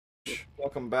much.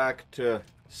 Welcome back to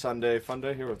Sunday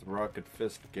Funday here with Rocket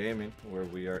Fist Gaming, where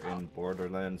we are in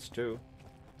Borderlands 2,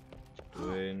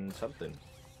 doing something.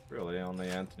 Really, only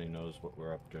Anthony knows what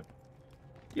we're up to.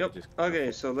 Yep.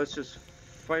 Okay, so let's just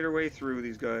fight our way through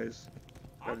these guys.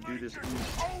 Gotta do this.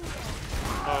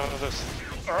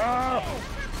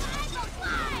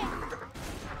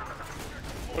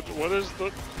 What is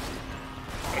the...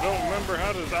 I don't remember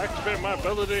how to activate my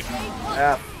ability.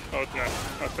 Yeah. Okay,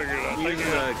 I figured out.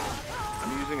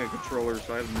 I'm using a controller,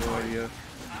 so I have no idea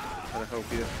how to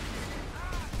help you.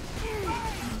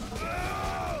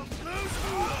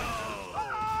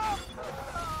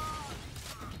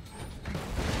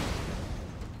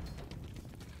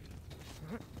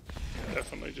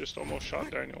 Definitely just almost shot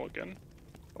Daniel again.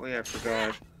 Oh yeah, I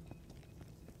forgot.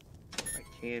 I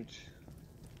can't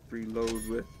reload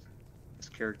with this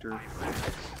character.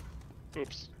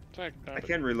 Oops. Tag. I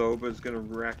can reload, but it's gonna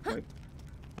rack my...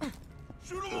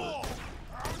 Shoot them all!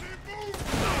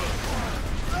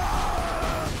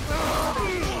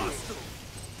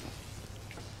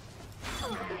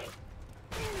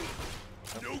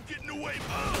 No getting away,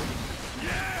 Bob!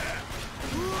 Yeah!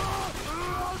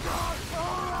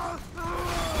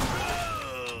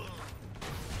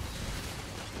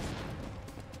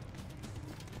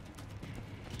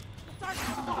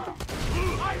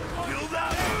 Kill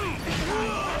that!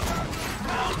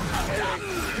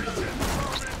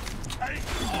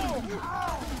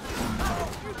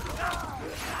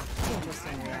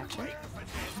 Interesting reaction.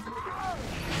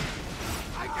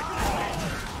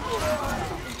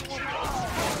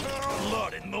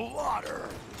 Blood in the water!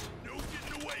 No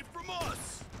getting away from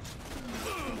us!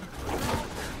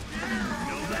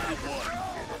 Kill that one!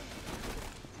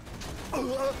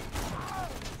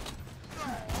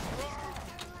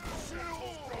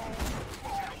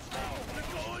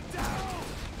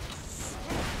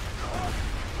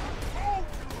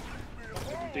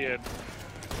 Dead.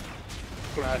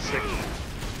 Classic.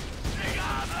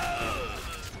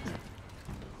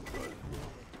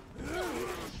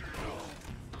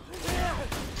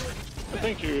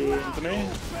 Thank you, Anthony.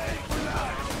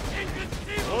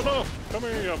 Oh no! Come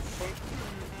here, you...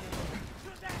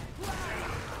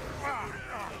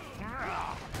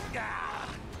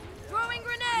 Throwing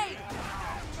grenade!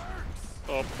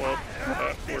 Up.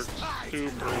 That works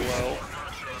super well.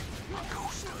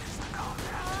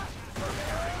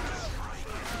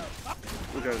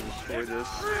 We gotta destroy this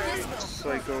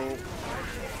psycho.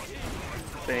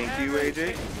 Thank you,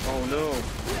 AJ. Oh no.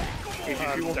 AJ,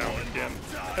 I'm down again.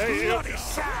 Hey, you!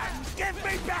 Give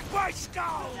me back my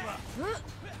skull!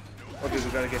 Okay, we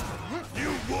gotta get... You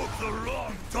walked the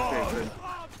wrong Okay, dog! good.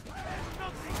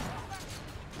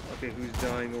 Okay, who's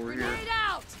dying over here? Grenade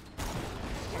out!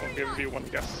 I'll give you one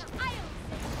guess.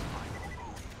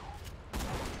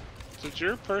 Did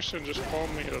your person just call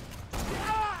me a...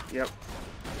 Yep.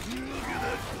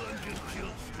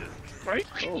 Right?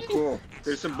 Oh, cool.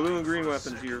 There's some blue and green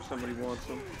weapons here if somebody wants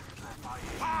them.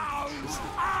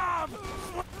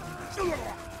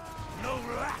 No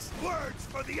last words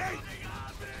for the ape!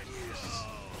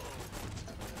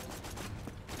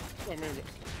 I mean...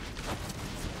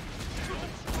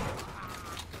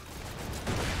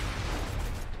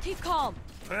 Keep calm.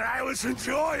 I was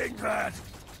enjoying that!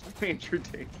 Major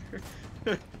danger.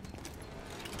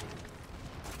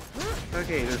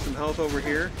 Okay, there's some health over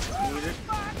here. Need it.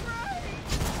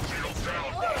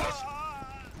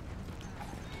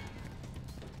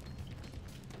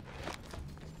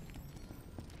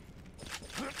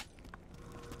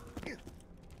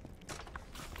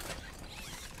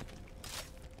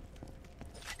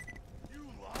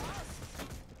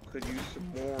 Could use some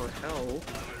more health.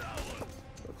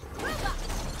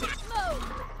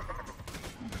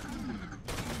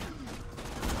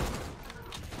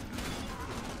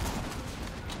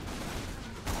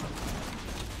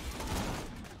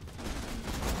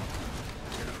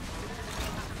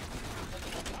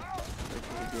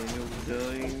 Daniel's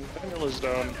dying. Daniel is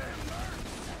down.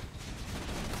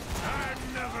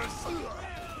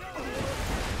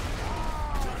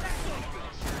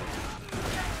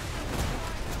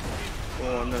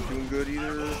 Oh, I'm not doing good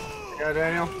either. Yeah,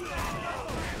 Daniel.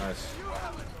 Nice.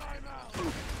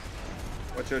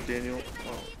 Watch out, Daniel.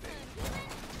 Oh.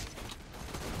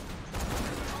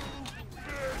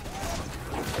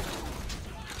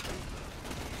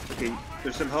 Okay,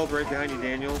 there's some health right behind you,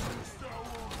 Daniel.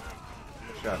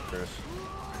 Good shot, Chris.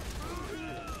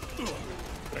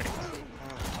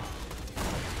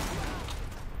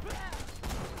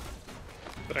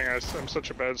 Dang, I'm such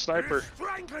a bad sniper.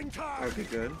 Okay,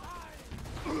 good.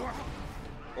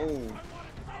 Oh,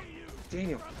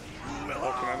 Daniel.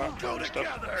 How can I not throw stuff?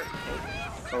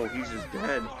 Oh, he's just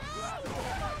dead.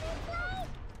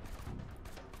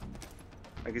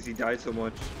 I guess he died so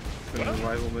much. Couldn't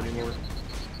revive him anymore.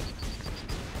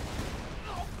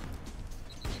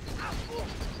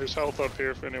 There's health up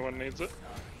here if anyone needs it.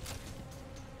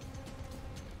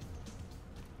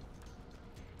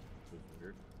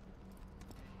 Weird.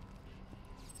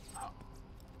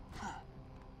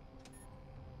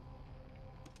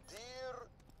 Dear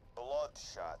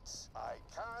Bloodshots, I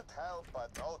can't help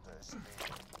but notice the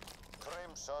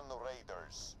Crimson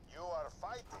Raiders. You are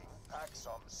fighting pack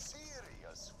some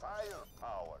serious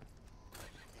firepower.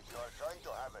 If you are going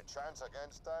to have a chance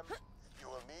against them, you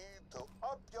will need to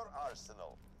up your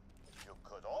arsenal. You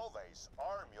could always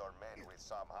arm your men with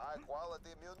some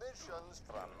high-quality munitions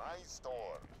from my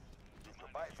store. If you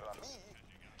buy from me,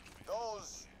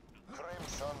 those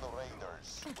Crimson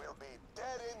Raiders will be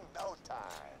dead in no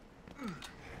time.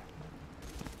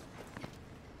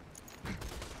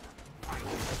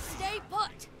 Stay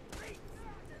put.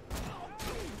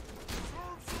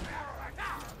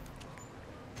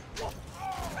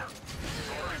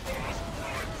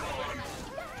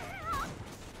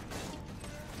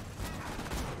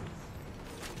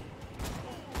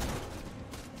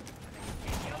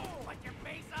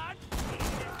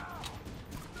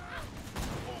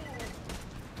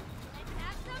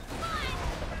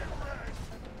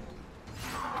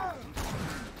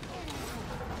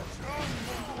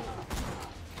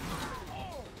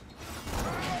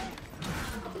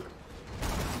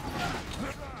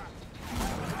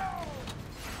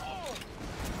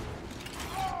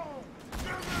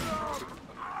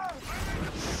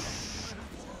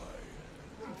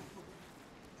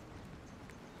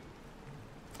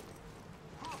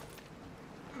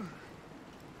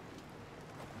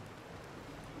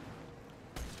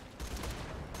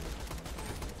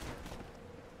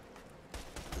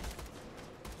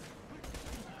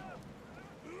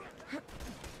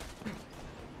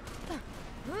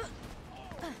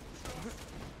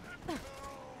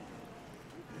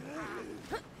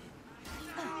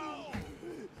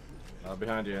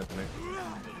 Behind you, Anthony.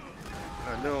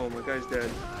 No, my guy's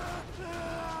dead.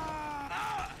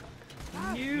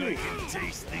 I can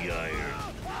taste the iron.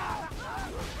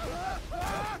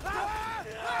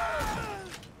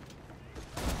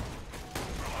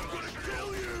 I'm gonna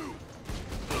kill you!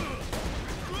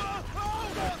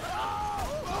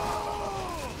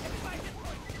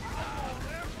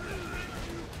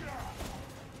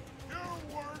 You're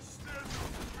worse than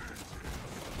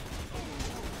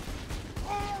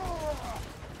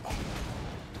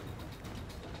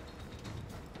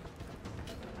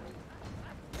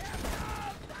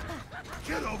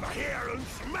get over here and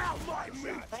smell my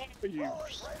meat! You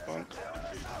spunk.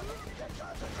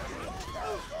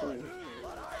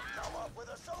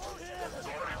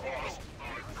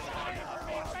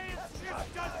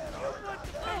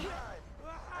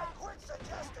 Quit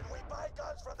suggesting we buy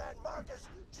guns from that Marcus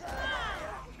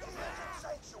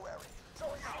sanctuary. So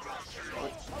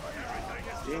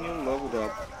Daniel leveled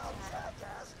up.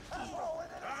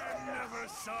 I'm never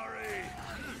sorry!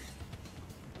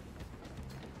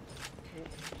 Is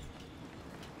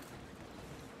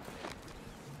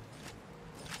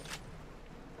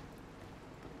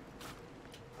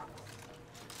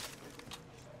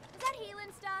that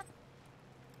healing stuff?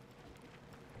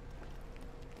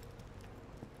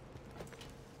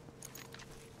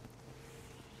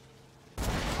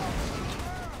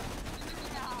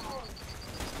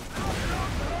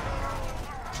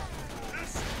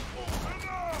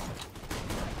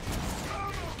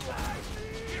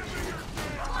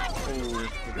 Oh,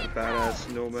 look at badass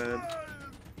snowman.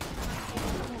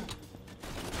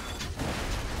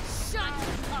 Shut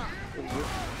up.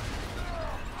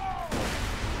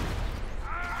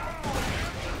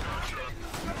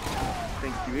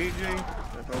 Thank you, AJ.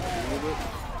 That helps a little bit.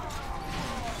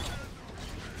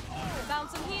 Found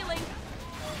some healing.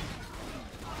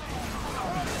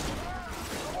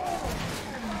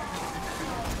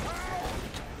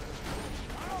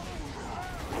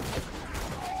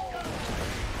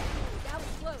 That was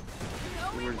close. No,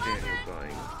 it Where's wasn't. Daniel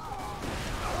dying?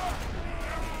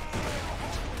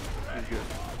 He's good.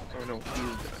 Oh no,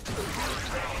 he's dead.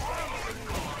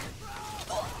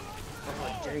 Oh,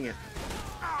 dang it.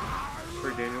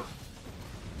 Sorry, Daniel.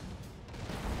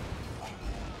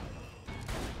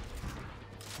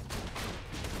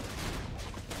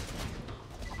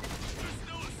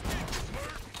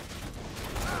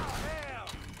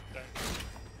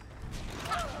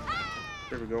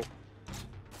 There we go.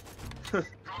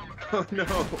 Oh no!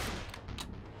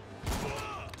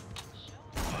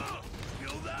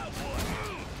 Kill that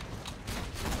one!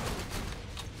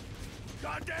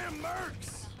 Goddamn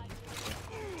mercs!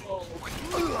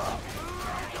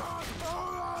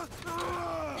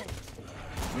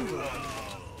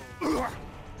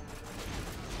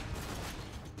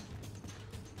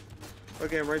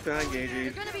 Okay, I'm right behind You're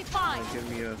Gage. gonna be fine. Give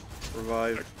me a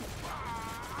revive.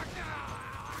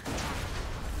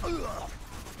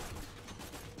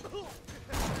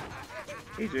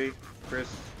 AJ, Chris,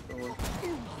 someone.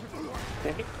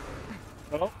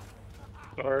 Oh,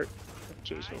 alright.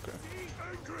 Jeez, okay.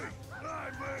 Angry!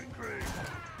 I'm angry!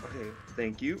 Okay,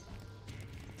 thank you.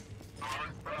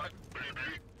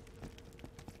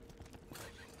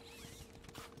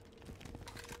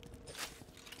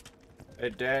 Hey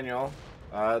Daniel,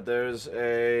 there's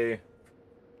a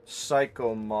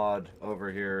psycho mod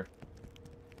over here.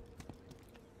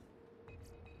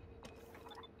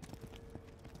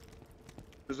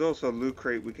 There's also a loot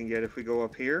crate we can get if we go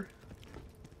up here.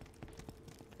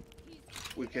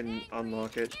 We can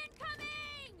unlock it. Incoming!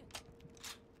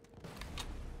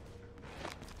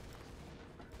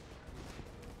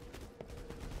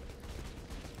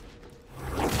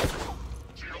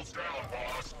 Shields down,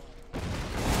 boss!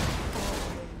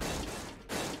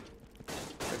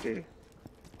 Okay.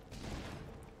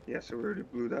 Yeah, so we already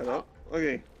blew that up.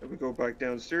 Okay, if we go back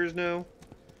downstairs now.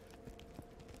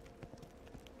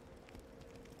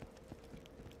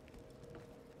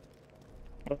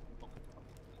 I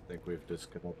think we've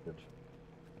disconnected.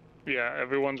 Yeah,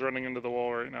 everyone's running into the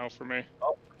wall right now for me.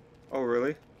 Oh,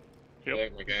 really? Yep. I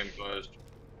think my game closed.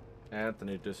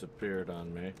 Anthony disappeared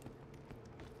on me,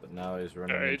 but now he's Yeah,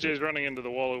 running. AJ's running into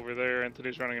the wall over there.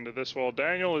 Anthony's running into this wall.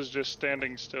 Daniel is just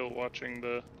standing still watching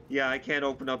the... Yeah, I can't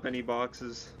open up any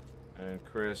boxes. And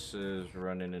Chris is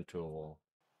running into a wall.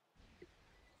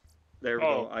 There we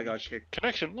Oh, go. I got kicked.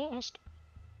 connection lost.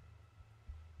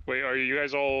 Wait, are you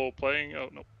guys all playing? Oh,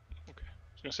 no. Okay.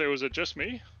 I was gonna say, was it just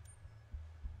me?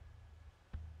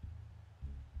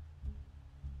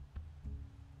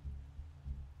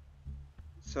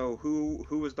 So who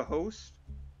was the host?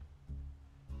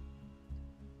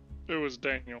 It was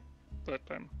Daniel that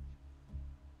time.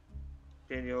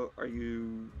 Daniel, are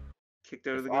you kicked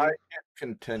out of the If game? I hit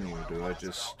continue, do I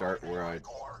just start where I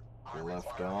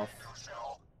left off?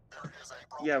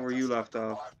 Yeah, where you left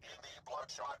off.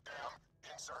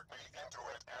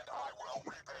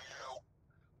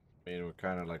 I mean, we're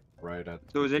kind of like right at.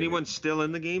 So is the anyone beginning. still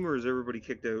in the game, or is everybody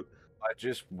kicked out? I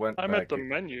just went I'm back at the in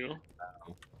menu.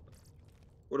 now.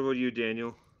 What about you,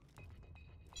 Daniel?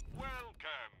 Welcome!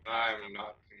 I'm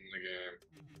not in the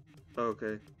game.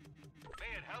 Okay.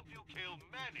 May it help you kill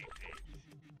many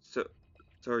things.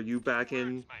 So are you back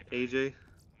in, AJ?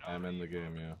 I'm in the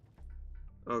game, yeah.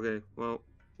 Okay, well,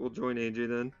 we'll join AJ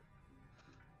then.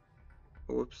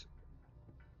 Whoops.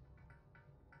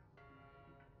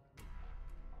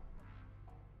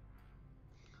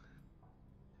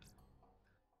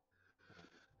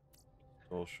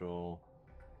 Social.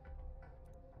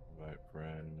 Invite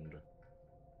friend. Game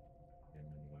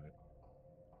invite.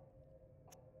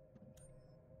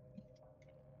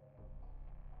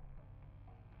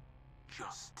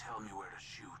 Just tell me where to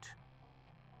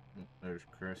shoot. There's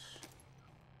Chris.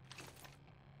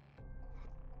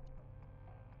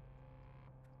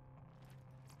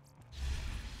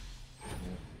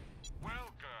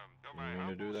 Welcome to my You need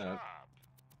to do humble that. shop.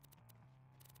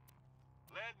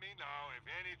 Let me know if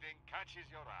anything catches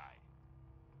your eye.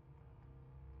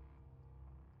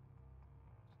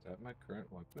 Is that my current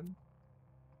weapon?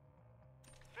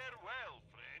 Farewell,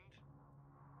 friend.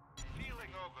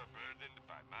 Feeling overburdened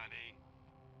by money?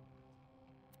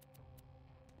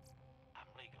 I'm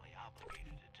legally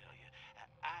obligated to tell you,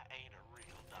 I ain't a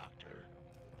real doctor.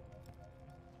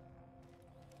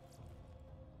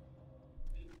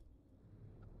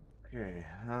 Okay,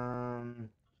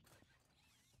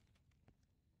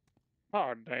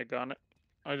 Oh, daggone it.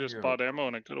 I just Here. bought ammo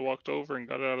and I could have walked over and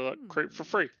got it out of that crate for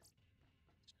free.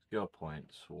 skill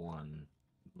points, 1.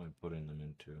 What am I putting them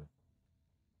into?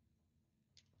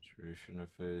 Distribution of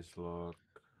phase lock.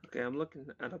 Okay, I'm looking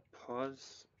at a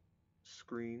pause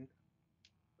screen.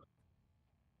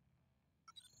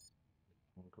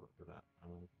 We'll go for that.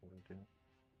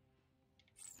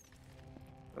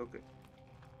 Okay.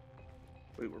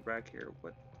 Wait, we're back here.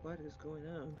 What is going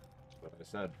on? That's what I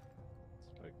said.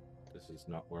 It's like, this is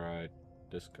not where I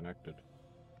disconnected.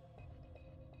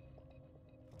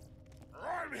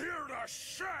 I'm here to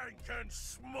shank and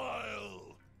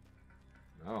smile.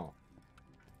 No.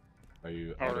 Are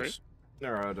you All out right. of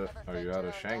or out of, are you out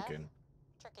of shanking?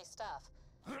 Tricky stuff.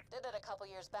 Did it a couple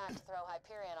years back to throw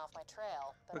Hyperion off my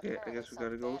trail. But Okay, I apparently guess we some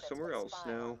gotta go bandits somewhere were else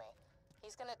spying on now. me.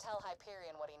 He's gonna tell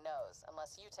Hyperion what he knows,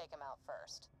 unless you take him out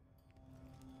first.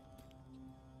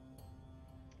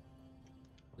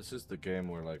 This is the game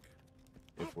where, like,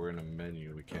 if we're in a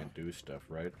menu, we can't do stuff,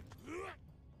 right?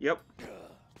 Yep.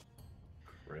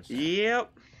 Chris?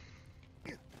 Yep.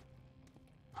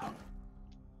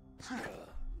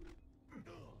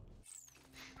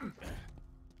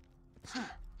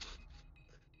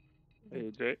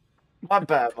 Hey, Jay. My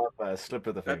bad, my bad. Slip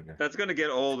of the finger. That's gonna get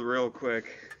old real quick.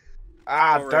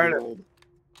 Ah, Already darn it. old.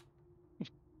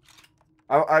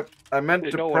 I meant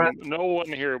Hey, to no press. no one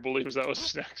here believes that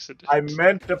was an accident. I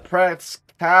meant to press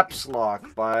caps lock,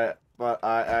 but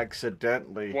I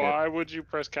accidentally hit Why would you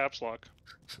press caps lock?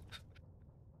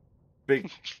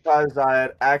 because I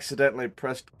had accidentally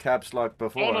pressed caps lock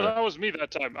before. Oh no, that was me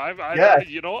that time. Yes,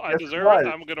 you know, I yes, it deserve was. it.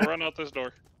 I'm gonna run out this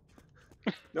door.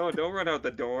 No, don't run out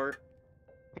the door.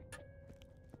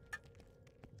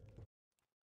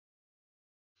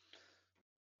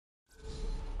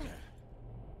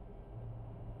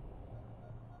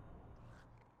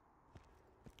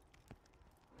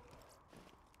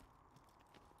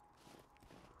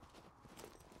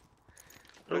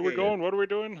 Where are we Okay. going? What are we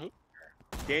doing?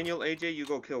 Daniel, AJ, you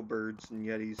go kill birds and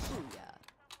yetis.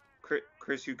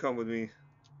 Chris, you come with me.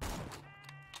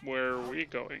 Where are we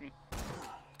going? I'm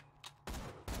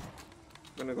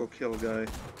gonna go kill a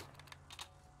guy.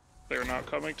 They're not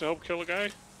coming to help kill a guy?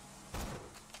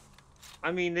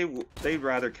 I mean, they'd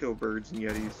rather kill birds and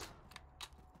yetis.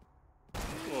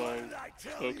 Well,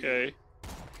 okay.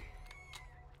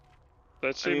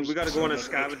 That seems I mean, we gotta go on a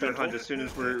somewhat scavenger hunt judgmental. as soon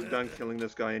as we're done killing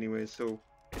this guy anyway, so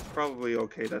it's probably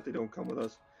okay that they don't come with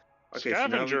us. Okay,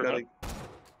 Scavenger so now we gotta...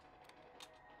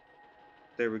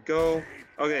 There we go.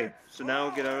 Okay, so now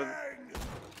get out of...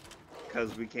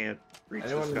 Because we can't reach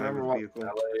Anyone the remember scavenger what vehicle.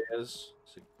 melee is?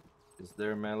 Is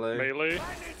there melee? Melee?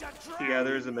 Yeah,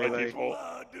 there is a By melee. default.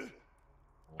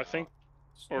 I think,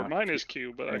 It's or not mine is Q.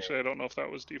 Q, but actually I don't know if that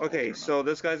was default. Okay, or not. so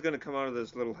this guy's gonna come out of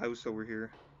this little house over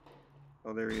here.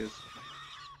 Oh, there he is.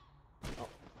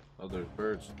 Oh, there's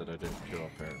birds that I didn't kill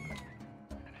apparently.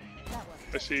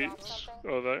 I see.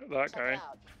 Oh, that Check guy. it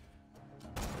out.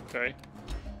 Okay.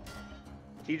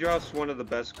 He drops one of the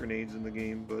best grenades in the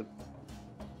game, but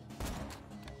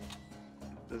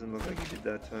doesn't look like he did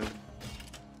that time.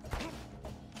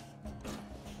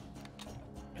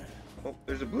 Oh,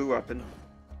 there's a blue weapon.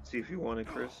 See if you want it,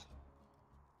 Chris.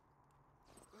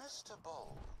 Mr.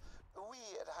 Bull, we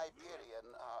at Hyperion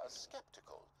are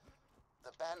skeptical.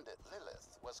 The bandit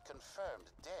Lilith was confirmed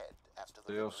dead after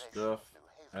the Steal liberation stuff of New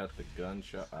Haven. at the gun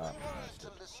shop. Ah, We wanted to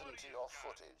listen to your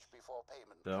footage before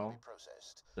payment Sell. can be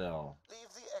processed. sell, Leave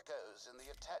the echoes in the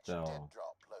attached Sell. dead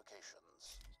drop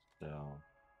locations. sell.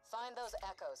 Find those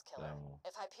echoes, killer. No.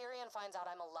 If Hyperion finds out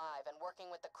I'm alive and working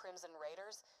with the Crimson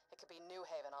Raiders, it could be New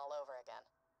Haven all over again.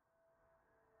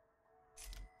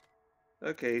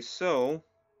 Okay, so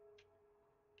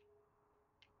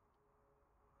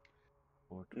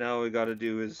now all we gotta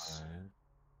do is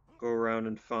go around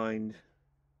and find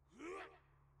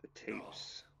the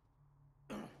tapes.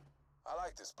 I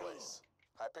like this place.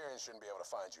 Hyperion shouldn't be able to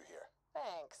find you here.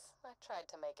 Thanks. I tried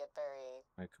to make it very...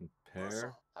 I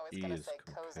compare. I was gonna Is say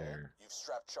cozy. compare. You've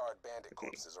strapped charred bandit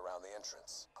corpses around the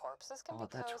entrance. Corpses can Oh, be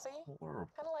that's cozy. horrible.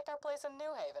 Kind of like our place in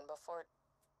New Haven before...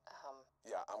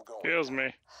 Yeah, I'm going. Kills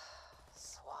me.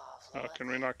 Suave. Oh, Lilith. can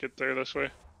we not get there this way?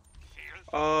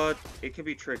 It can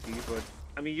be tricky, but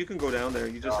I mean, you can go down there.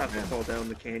 You just have to fall down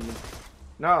the canyon.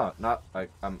 No, not like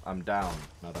I'm down.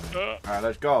 Not I mean. All right,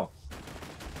 let's go.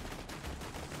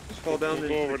 Just fall down We'll into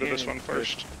go the over to this canyon one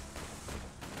first.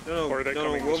 No, Or are they no,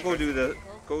 coming we'll this go way?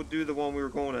 do the one we were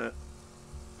going at.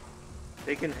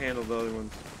 They can handle the other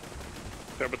ones.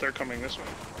 Yeah, but they're coming this way.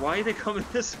 Why are they coming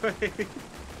this way?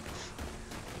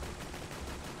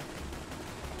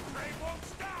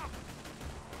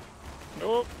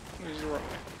 Nope, this is the wrong way.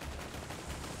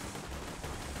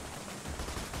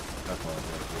 That's all it is,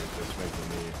 dude. It's making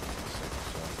me sick,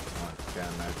 so I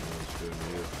can't imagine what it's doing to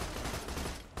you.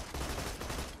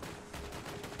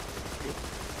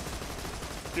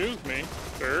 Excuse me,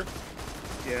 sir.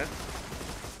 Yeah.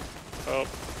 Oh.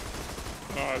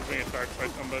 Oh, I was being attacked by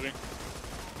somebody.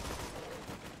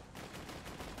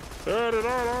 Da, da,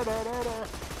 da, da, da, da, da.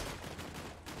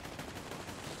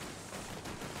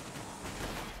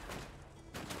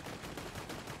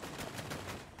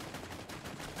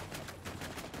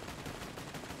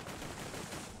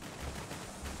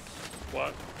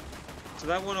 What? So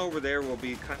that one over there will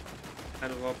be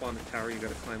kind of up on the tower. You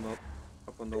gotta climb up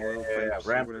on the oil Yeah, pipes or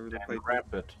ramp whatever the it, pipe.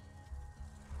 ramp it.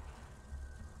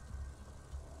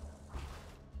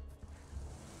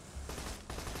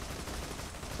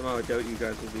 Somehow I doubt you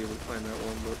guys will be able to climb that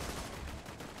one, but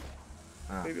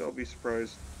Ah. maybe I'll be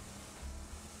surprised.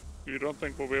 You don't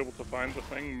think we'll be able to find the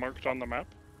thing marked on the map?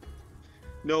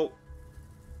 No,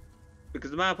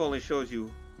 because the map only shows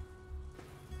you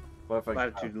What if I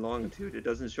latitude and longitude. It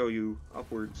doesn't show you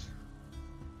upwards.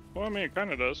 Well, I mean, it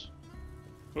kind of does.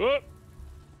 Whoop!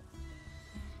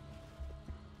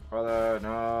 Brother,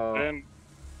 no. And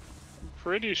I'm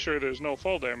pretty sure there's no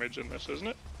fall damage in this, isn't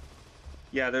it?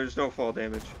 Yeah, there's no fall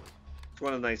damage. It's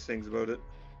one of the nice things about it.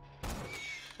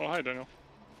 Oh, hi, Daniel.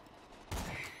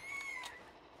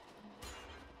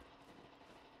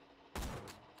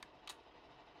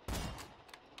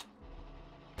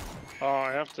 Oh,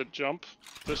 I have to jump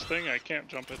this thing? I can't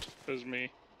jump it as me.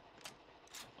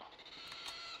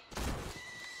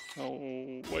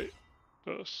 Oh, wait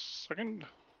a second.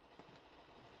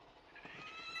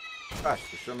 Gosh,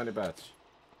 there's so many bats.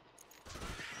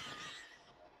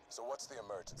 So what's the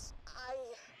emergency? I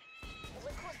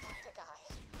liquefied a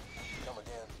guy. Come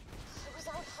again? I was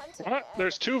out hunting. What? and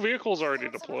There's 2 vehicles already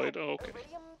found some deployed. Oh, okay.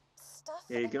 iridium stuff,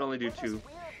 Yeah, you and can only do one of those 2.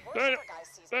 weird Daniel, worshiper guys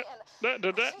sees me, and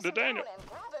I chase him Daniel. down and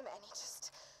grab him, and he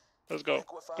just Let's go.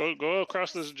 Go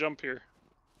across this jump here.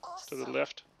 To the awesome.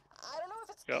 left. I don't know if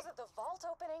it's Yep. because of the vault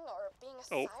opening or being a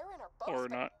Oh, siren or both, or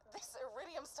but not. this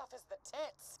iridium stuff is the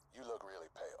tits. You look really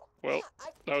pale. Well,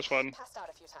 Yeah, that was fun. passed out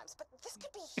a few times, but this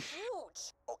could be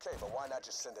huge. Okay, but why not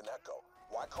just send an echo?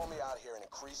 Why call me out here and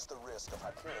increase the risk of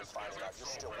Hyperion finding out you're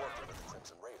still working with the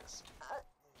Crimson Raiders?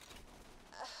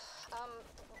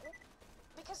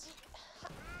 Because you...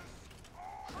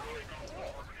 How are you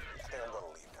doing? I think I'm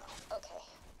gonna leave now. Okay.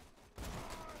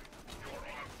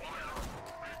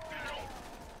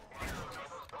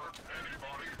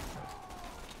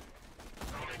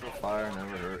 Fire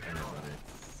never hurt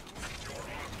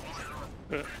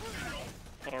anybody.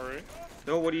 Alright.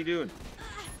 No, what are you doing?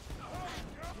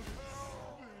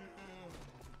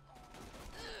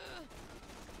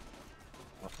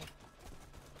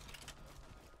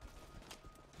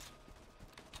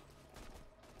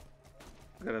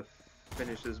 I gotta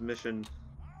finish this mission.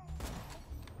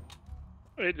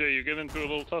 AJ, you get into a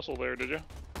little tussle there, did you?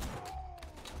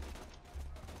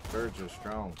 Birds are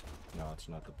strong. No, it's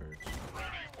not the birds.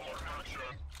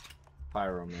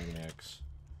 Pyromaniacs.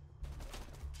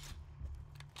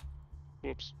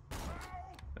 Whoops.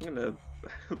 I'm gonna...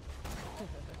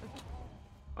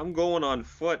 I'm going on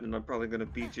foot and I'm probably gonna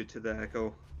beat you to the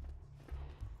echo.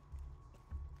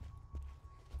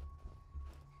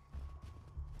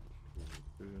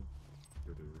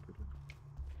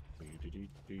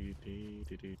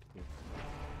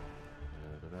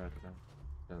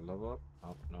 Did I level up?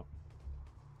 Oh, no.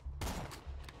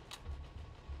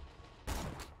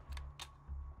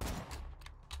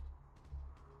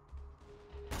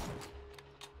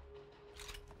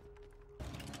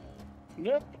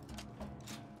 Yep.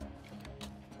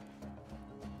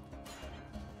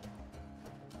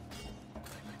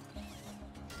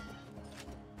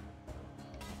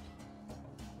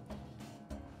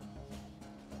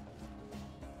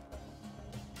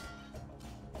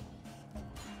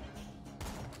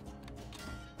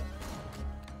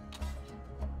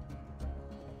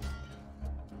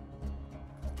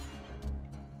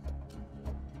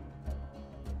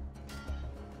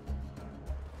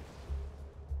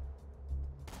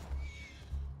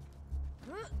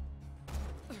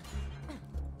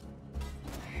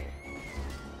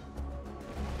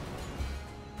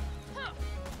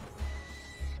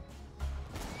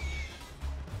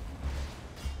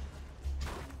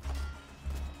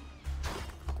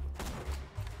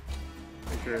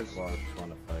 There's Well, I just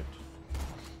want to fight.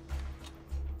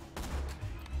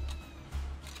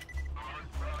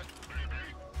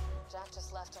 Jack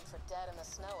just left him for dead in the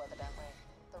snow, evidently.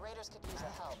 The raiders could use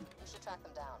the help. We should track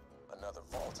them down. Another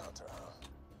Vault Hunter, huh?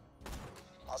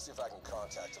 I'll see if I can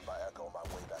contact him by echo on my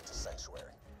way back to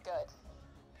Sanctuary. Good.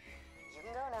 You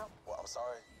can go now. Well, I'm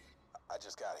sorry. I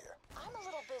just got here. I'm a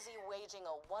little busy waging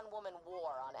a one-woman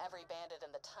war on every bandit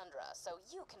in the tundra, so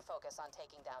you can focus on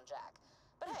taking down Jack.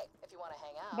 But hey, if you want to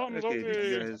hang out, Mom, okay, okay.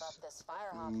 you give guys up this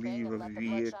firehawk leave thing and a let the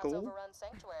bloodshots vehicle. overrun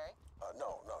Sanctuary.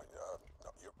 No,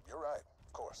 you're right.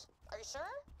 Of course. Are you sure?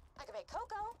 I can make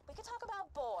cocoa. We could talk about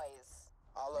boys.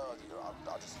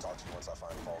 I'll just talk to you once I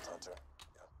find the Vault Hunter.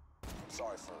 Yeah.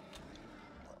 Sorry for...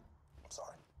 I'm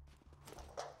sorry.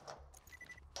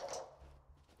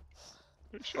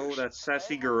 Oh, that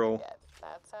sassy Hey, girl. yeah,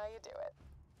 that's how you do it.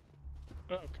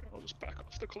 Okay, I'll just back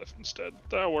off the cliff instead.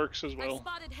 That works as I well.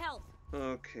 spotted health.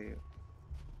 Okay.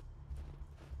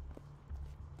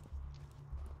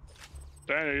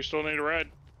 Daniel, you still need a ride?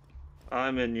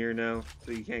 I'm in here now,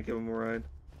 so you can't give him a ride.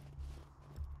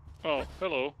 Oh,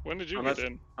 hello. When did you Unless, get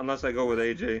in? unless I go with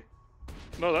AJ.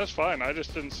 No, that's fine. I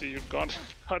just didn't see you got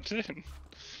in.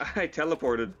 I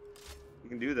teleported. You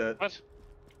can do that. What?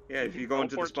 Yeah, if you go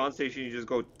into the Teleport spawn station, you just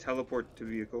go teleport to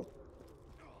vehicle.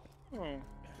 Oh.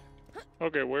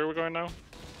 Okay, where are we going now?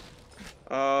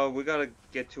 We gotta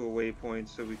get to a waypoint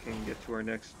so we can get to our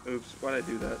next... Oops, why'd I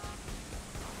do that?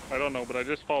 I don't know, but I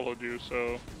just followed you,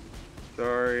 so...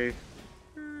 Sorry.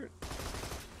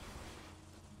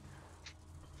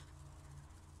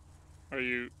 Are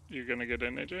you gonna get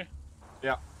in, AJ?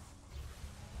 Yeah.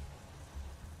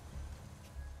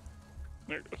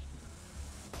 There it goes.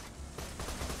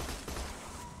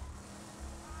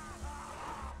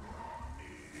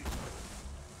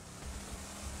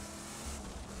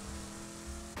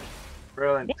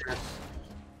 Brilliant, Chris.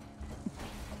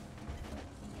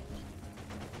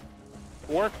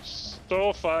 Worked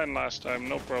so fine last time,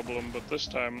 no problem, but this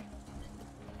time...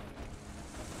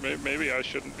 Maybe I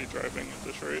shouldn't be driving at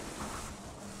this rate.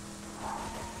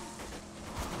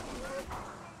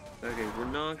 Okay, we're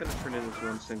not gonna turn in this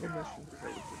one single mission because that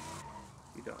would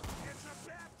just be done.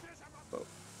 Oh.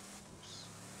 Oops.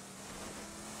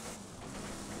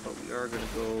 But we are gonna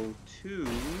go to...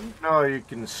 No, you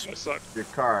can I spin suck. your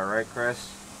car, right, Chris?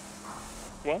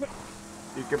 What?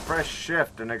 You can press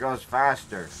shift and it goes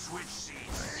faster.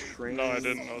 train. No, I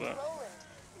didn't know that. Roland,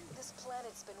 this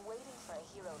planet's been waiting for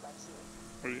a hero like you.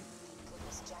 What are you... Thank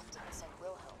goodness Jack didn't send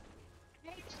Wilhelm.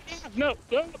 No,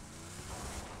 no.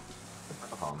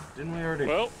 Didn't we already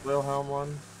Well. Wilhelm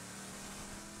one?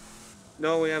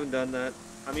 No, we haven't done that.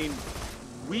 I mean,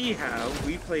 we have.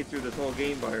 We played through this whole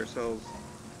game by ourselves.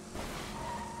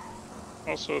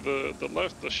 Also,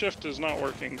 the shift is not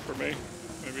working for me.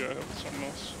 Maybe I have something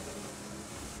else.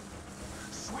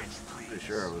 Pretty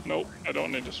sure it was. Nope, I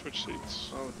don't need to switch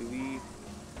seats. Oh, do we?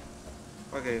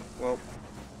 Okay, well.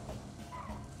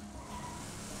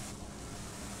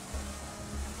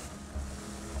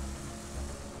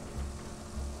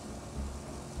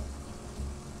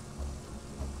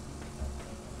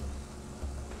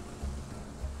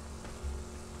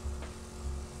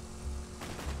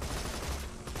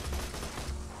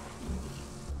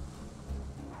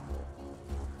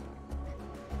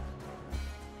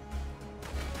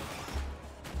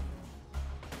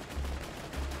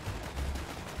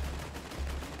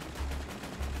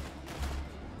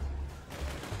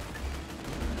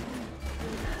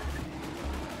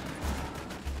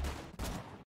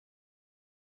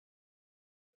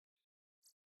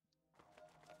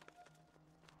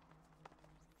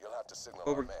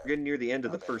 Oh, we're getting near the end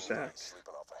of the first act.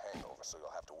 Sleeping off a hangover, so you'll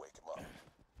have to wake him up.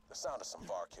 The sound of some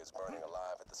bar kids burning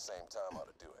alive at the same time ought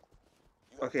to do it.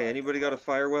 You gotta Okay, find anybody good got a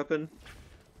fire weapon?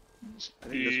 I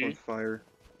think this The- one's fire.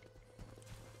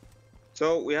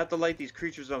 So, we have to light these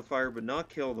creatures on fire, but not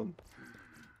kill them.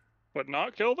 But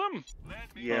not kill them?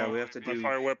 Yeah, Oh, we have to my do.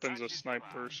 fire weapon's a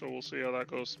sniper, so we'll see how that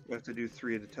goes. We have to do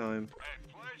 3 at a time.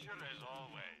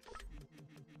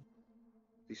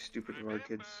 These stupid bar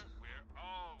kids.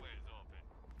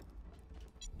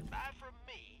 Buy from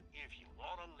me if you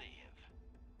want to live.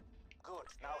 Good.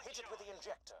 Now hit it with the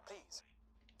injector, please.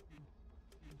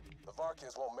 The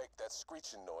Varkids won't make that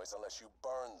screeching noise unless you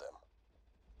burn them.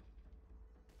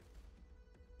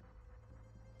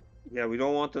 Yeah, we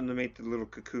don't want them to make the little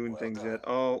cocoon Well things done. yet.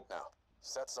 Oh, Now,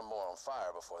 set some more on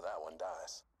fire before that one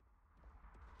dies.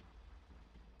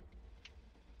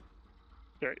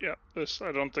 Yeah. This,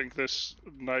 I don't think this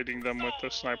igniting them with the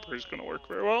sniper is gonna work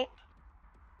very well.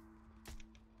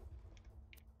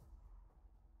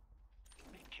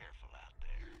 Be careful out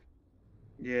there.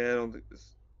 yeah, I don't think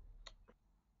this.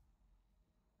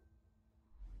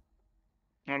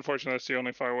 Unfortunately, that's the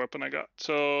only fire weapon I got.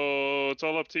 So it's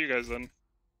all up to you guys then.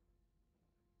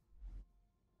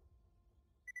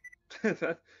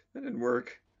 that didn't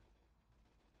work.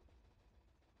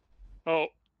 Oh.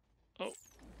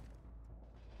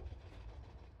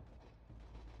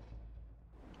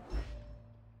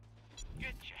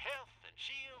 Get your health and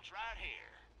shields right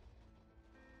here.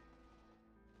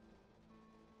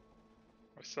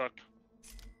 I suck.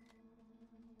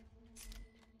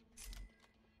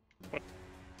 What?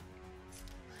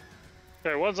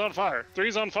 Okay, 1's on fire.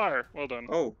 3's on fire. Well done.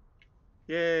 Oh,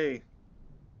 yay.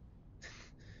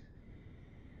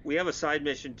 We have a side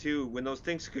mission too. When those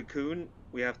things cocoon,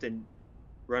 we have to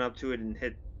run up to it and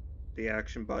hit the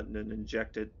action button and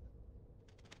inject it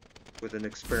with an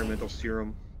experimental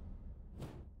serum.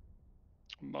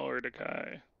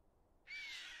 Mordecai.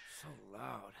 So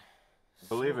loud. I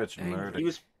believe it's angry. Murder, He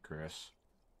was- Chris.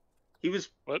 He was.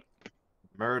 What?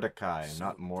 Mordecai, So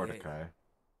not dead. Mordecai.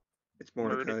 It's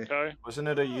Mordecai. Mordecai? Wasn't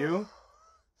it a U?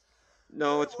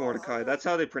 No, it's Mordecai. That's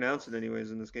how they pronounce it, anyways,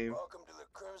 in this game. Welcome to the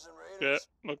Crimson Yeah, Raiders.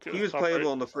 look at He the was top playable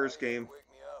right. in the first game. Wake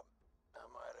me up. I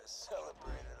might have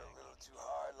celebrated a little too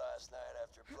hard last night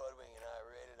after Bloodwing and I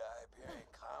raided a Hyperion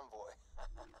convoy.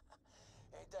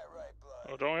 Ain't that right, Blood?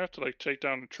 Oh, don't we have to like take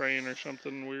down a train or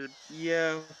something weird?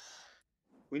 Yeah.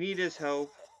 We need his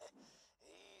help.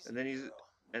 Easy, And then he's. girl.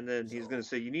 And then he's gonna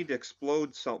say, you need to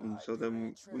explode something, so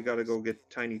then we gotta go get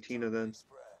Tiny Tina then.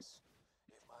 Express.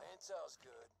 If my intel's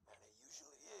good, and it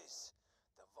usually is,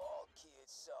 the vault key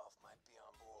itself might be on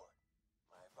board.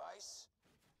 My advice?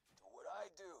 Do what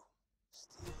I do.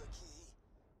 Steal the key,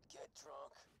 get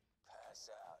drunk,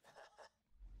 pass out.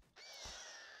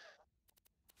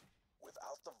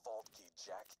 Without the vault key,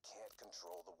 Jack can't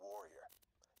control the warrior.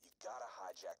 You gotta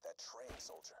hijack that train,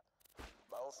 soldier.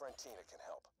 My old friend Tina can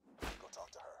help. Go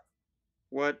talk to her.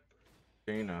 What?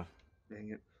 Tina. Dang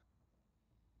it.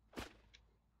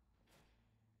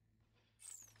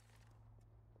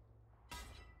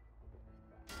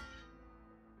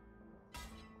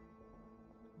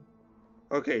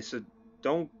 Okay, so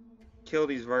don't kill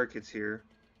these varkets here.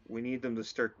 We need them to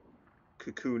start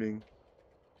cocooning.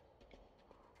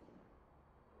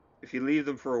 If you leave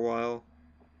them for a while...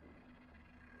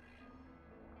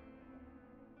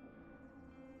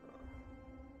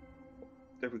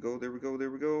 There we go, there we go, there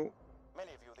we go.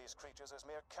 Many view these creatures as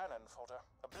mere cannon fodder,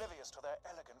 oblivious to their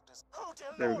elegant Oh, dear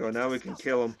There we Lord, go, it's now we can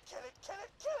disgusting. kill them. Kill it, kill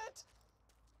it, kill it!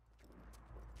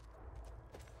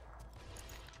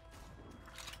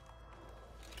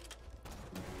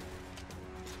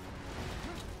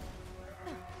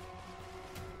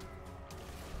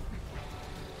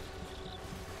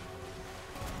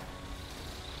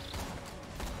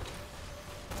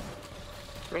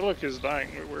 Frillick is dying.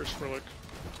 Where's Frillick?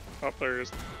 Up there he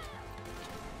is.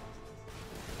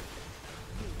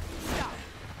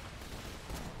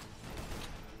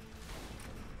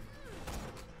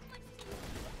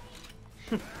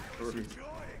 Good Lord, it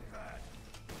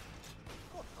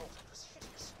was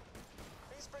hideous.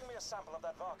 Please bring me a sample of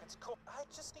that varket's core. I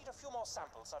just need a few more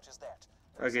samples such as that.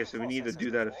 Okay, so we need to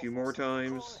do that a few more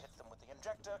times. Hit them with the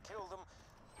injector, kill them.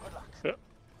 Good luck. Yep.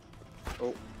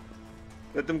 Oh.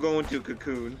 Let them go into a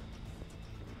cocoon.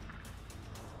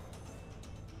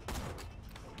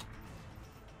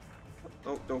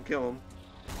 Oh, don't kill them.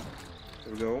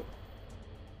 There we go.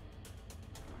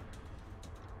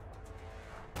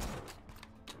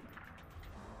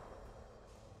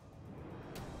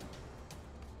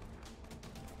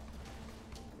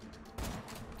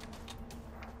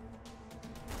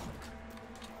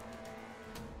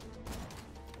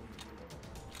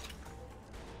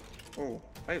 Oh,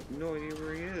 I have no idea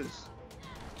where he is.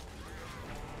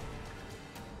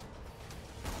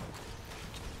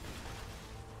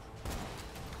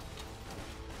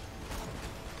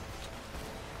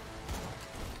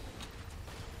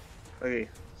 Okay,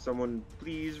 someone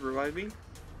please revive me. You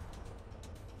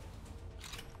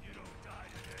don't die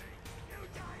today. You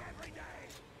die every day.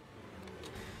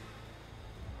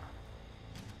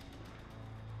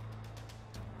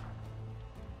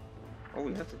 Oh,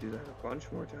 we have to do that a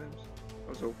bunch more times. I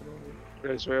was hoping only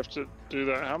Okay, so we have to do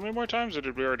that how many more times, or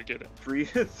did we already get it?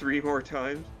 three more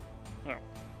times. Oh.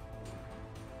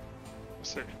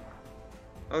 Let's see.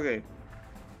 Okay.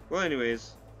 Well,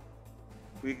 anyways,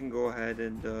 we can go ahead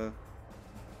and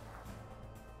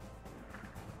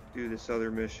do this other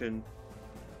mission,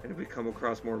 and if we come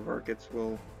across more varkets,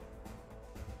 we'll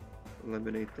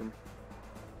eliminate them.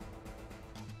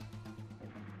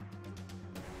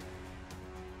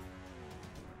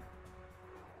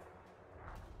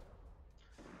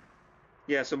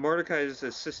 Yeah, so Mordecai is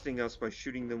assisting us by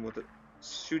shooting them with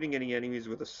shooting any enemies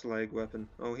with a slag weapon.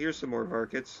 Oh, here's some more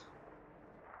varkets.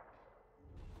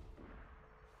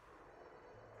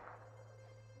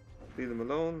 Leave them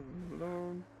alone. Leave them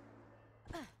alone.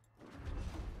 I'm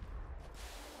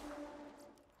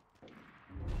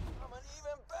an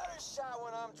even better shot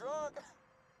when I'm drunk.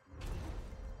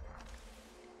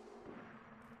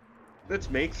 Let's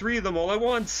make 3 of them all at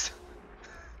once.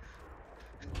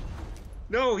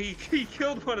 No, he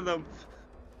killed one of them.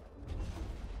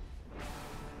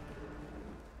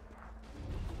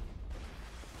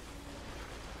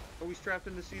 Oh, he's trapped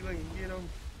in the ceiling. Get him.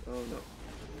 Oh no.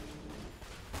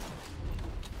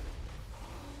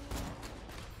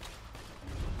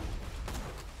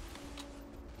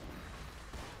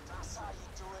 That's how you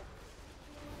do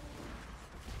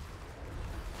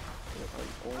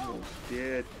it. I'm almost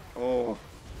dead. Oh,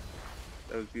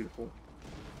 that was beautiful.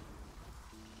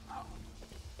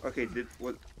 Okay,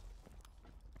 what?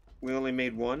 We only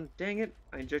made 1? Dang it!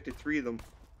 I injected 3 of them.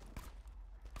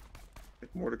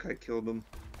 If Mordecai killed them.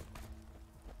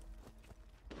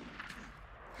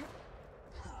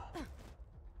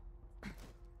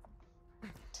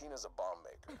 Tina's a bomb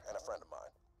maker and a friend of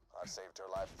mine. I've saved her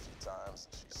life a few times,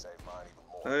 and she saved mine even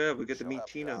more. Oh yeah, we get to She'll meet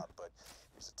help you Tina. out, but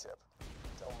here's a tip: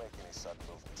 don't make any sudden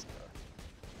movements near her.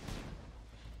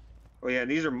 Oh yeah,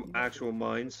 these are actual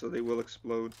mines, so they will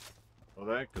explode. Well,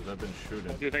 that because I've been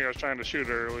shooting. Do you think I was trying to shoot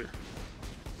her earlier?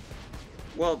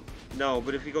 Well, no,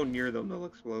 but if you go near them, they'll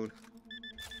explode.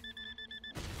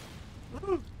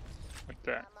 Like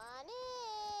that. Come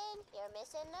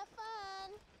Just enough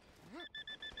fun.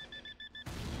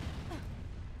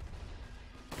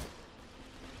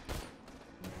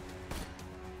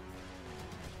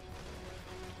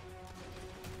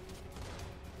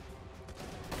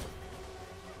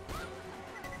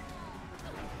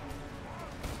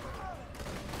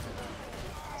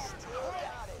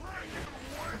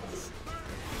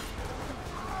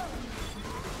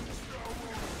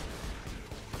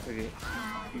 Okay.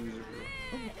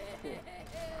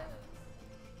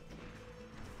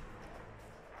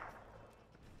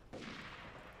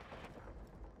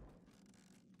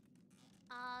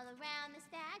 All around the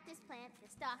stack, there's plants. The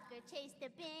stalker chased the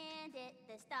bandit.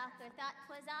 The stalker thought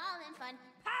 'twas all in fun.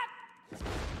 Pop!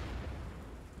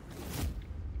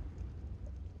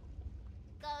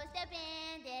 Goes the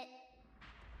bandit.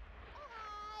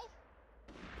 Hi.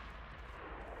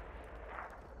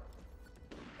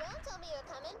 Bill told me you were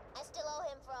coming. I still owe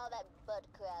him for all that bud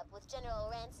crap with General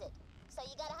Rancid. So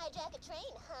you gotta hijack a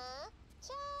train, huh?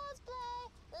 Child's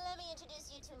play. Let me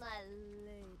introduce you to my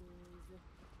ladies.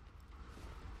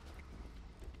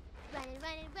 Running,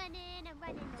 running, running, I'm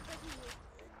running over here.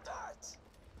 Dart!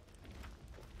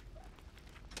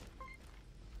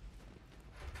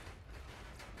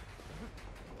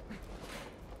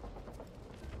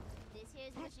 This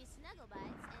here's Bushy Snugglebites,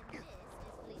 and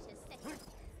this is Felicia's section.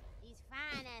 These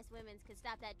fine-ass women's could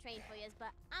stop that train for yous,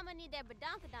 but I'm gonna need their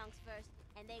badonkadonks first,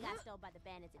 and they got stole by the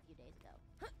bandits a few days ago.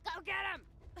 Go get them!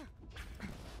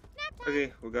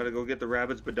 Okay, we gotta go get the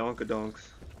rabbits badonkadonks.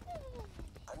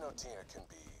 I know Tina can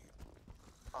be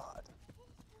odd.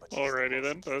 But Alrighty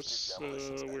then, that's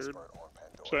weird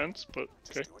sense, but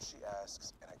okay. Just do what she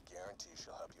asks, and I guarantee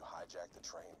she'll help you hijack the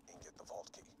train and get the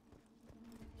vault key.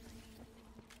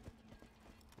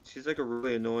 She's like a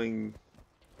really annoying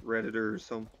Redditor or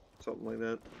something like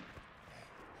that.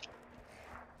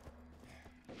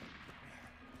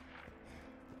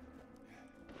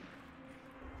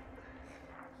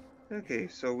 Okay,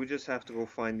 so we just have to go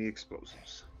find the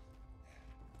explosives.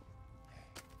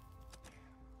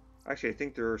 Actually, I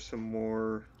think there are some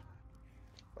more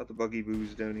of the buggy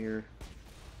boos down here.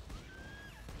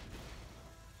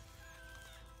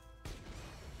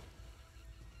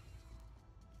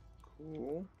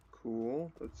 Cool,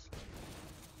 cool. Let's.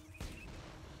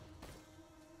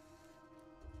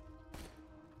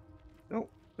 No,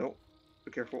 no.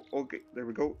 Be careful. Okay, there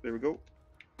we go. There we go.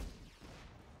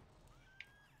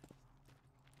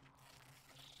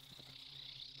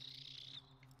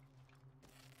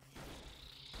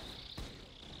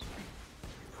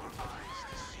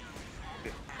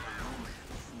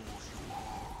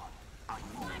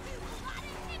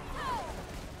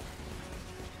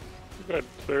 Good,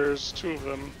 there's two of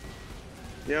them.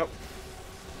 Yep.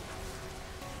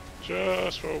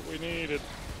 Just what we needed.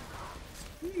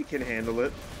 You can handle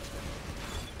it.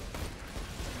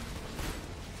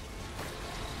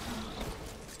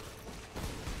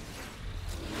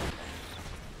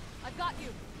 I've got you.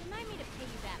 Remind me to pay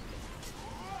you back.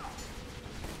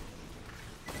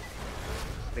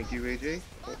 Thank you, AJ.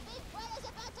 My big brother's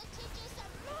about to teach you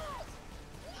some moves!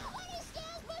 Nobody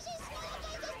scares Bushy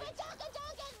Snugglebites as Badonka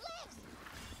lives!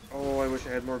 Oh, I wish I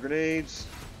had more grenades.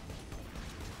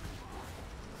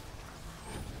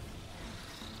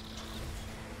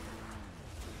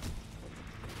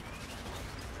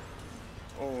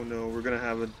 Oh no, we're gonna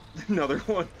have another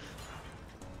one.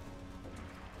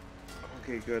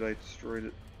 Okay, good, I destroyed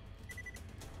it.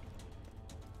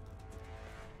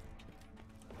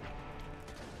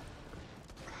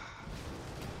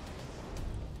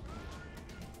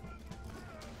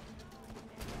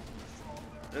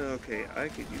 Okay, I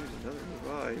could use another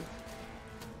revive.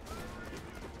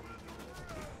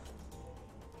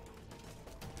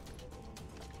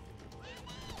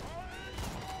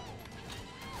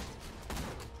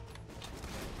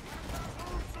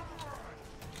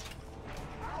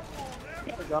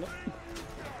 I got it.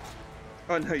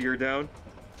 Oh no, you're down.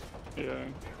 Yeah.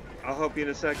 I'll help you in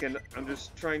a second. I'm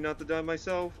just trying not to die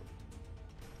myself.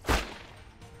 Where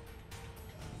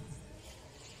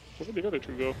did the other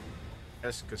two go?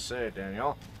 Escasay,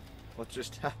 Daniel. What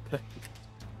just happened?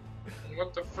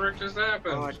 What the frick just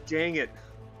happened? Oh, dang it.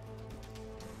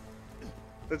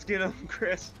 Let's get him,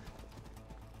 Chris.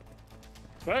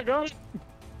 I got it.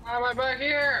 Why am I back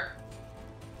here?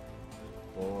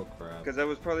 Oh crap. Because that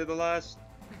was probably the last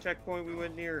checkpoint we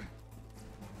went near.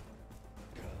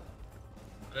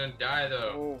 I didn't die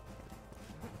though. Oh,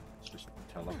 Just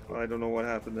teleport. I don't know what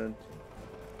happened then.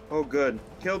 Oh, good.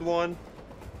 Killed one.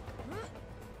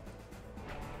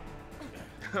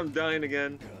 I'm dying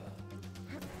again.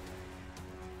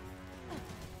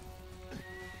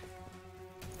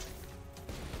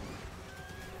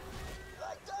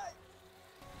 Like that?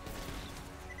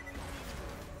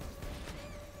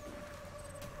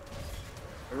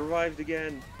 revived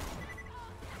again.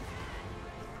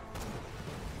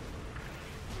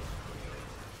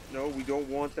 No, we don't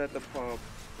want that to pop.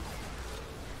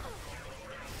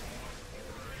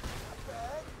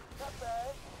 Not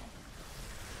bad.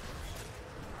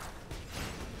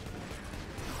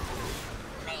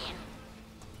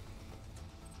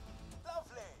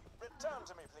 Lovely. Return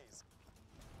to me, please.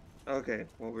 Okay,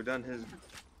 well, we're done his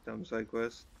dumb side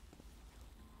quest.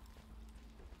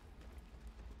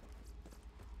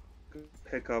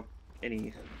 Pick up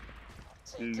any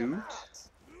loot.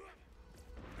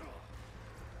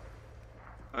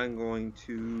 I'm going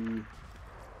to,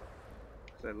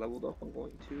 as I leveled up, I'm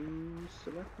going to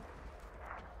select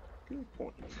skill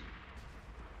point.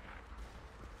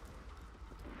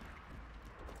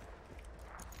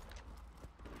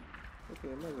 Okay,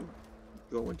 I might as well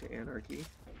go into anarchy.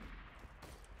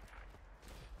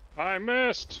 I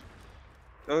missed!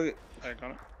 Okay. I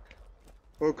got it.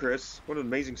 Oh, Chris, what an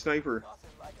amazing sniper.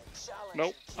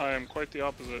 Nope, I am quite the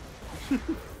opposite.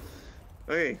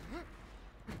 Okay.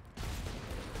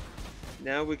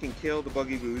 Now we can kill the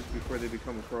buggy boos before they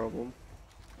become a problem.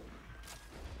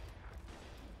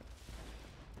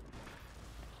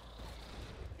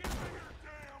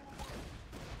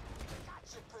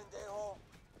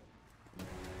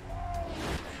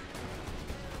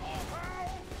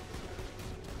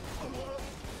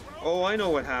 Oh, I know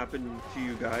what happened to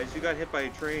you guys. You got hit by a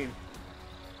train.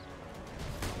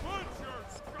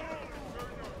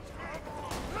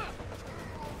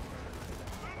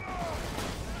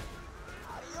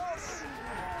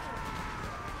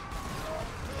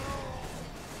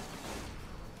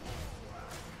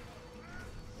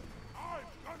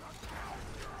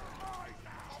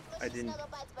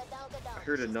 I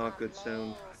heard a not good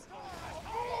sound.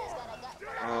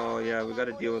 Oh yeah, we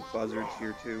gotta deal with buzzards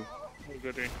here too. Oh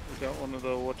goody, we got one of the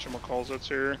whatchamacallits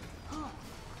here.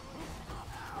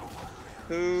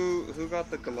 Who got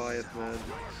the Goliath, man?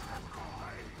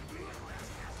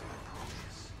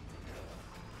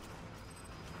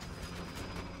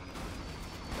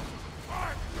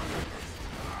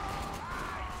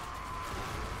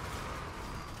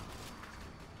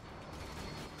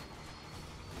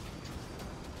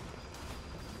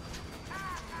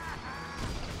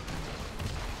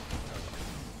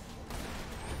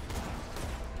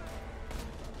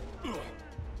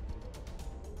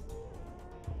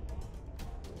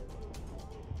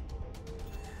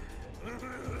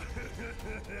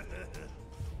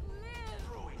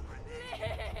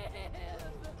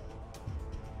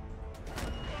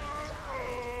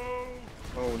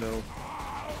 Oh no.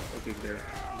 Okay, there.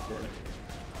 He's dead.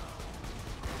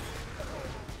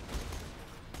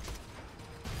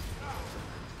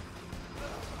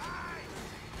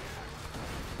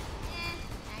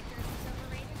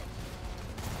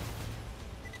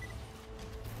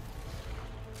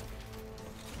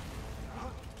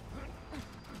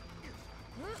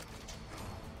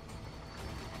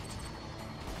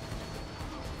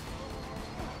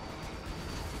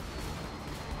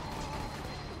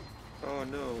 Oh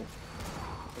no.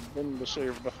 I've been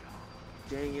saved.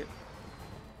 Dang it.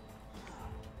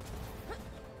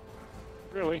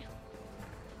 Really?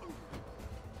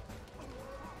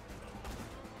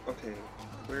 Okay,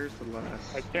 where's the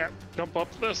last? I can't jump up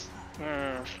this.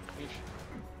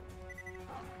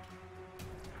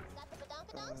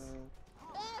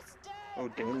 Oh,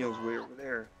 Daniel's way over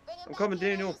there. I'm coming,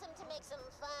 Daniel.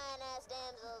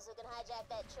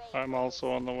 I'm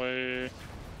also on the way.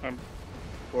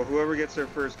 Well, whoever gets there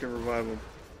first can revive him.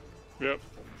 Yep.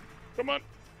 Come on.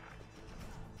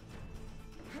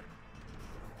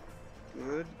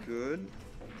 Good, good.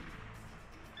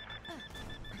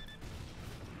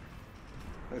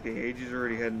 Okay, Agie's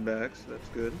already heading back, so that's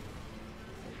good.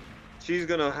 She's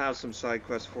gonna have some side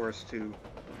quests for us too.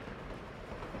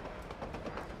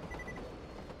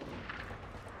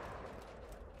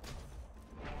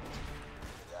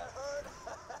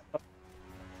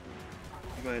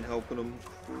 You mind helping him,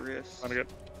 Chris? I'm good.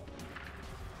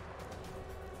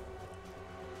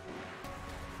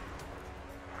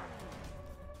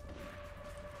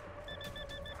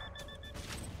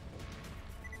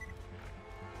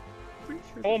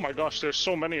 Oh my gosh, there's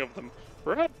so many of them.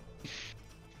 Right?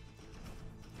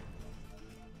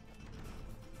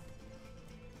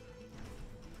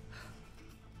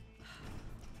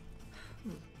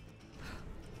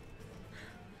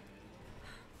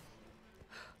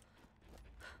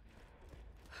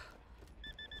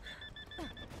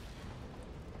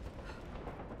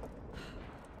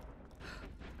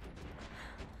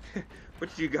 What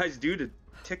did you guys do to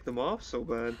tick them off so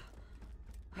bad?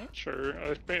 Not sure.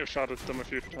 I may have shot at them a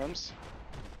few times.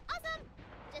 Awesome!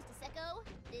 Just a secco.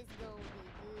 This gonna be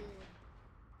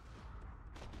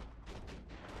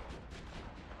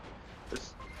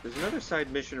There's another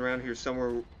side mission around here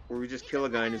somewhere where we just kill a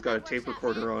guy and he's got a tape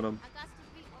recorder on him.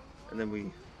 And then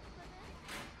we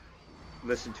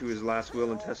listen to his last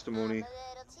will and testimony.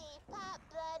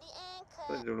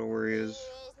 I don't know where he is.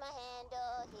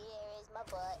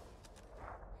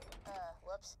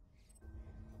 Whoops.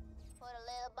 Put a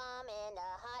little bomb in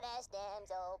a hot ass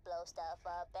damsel, blow stuff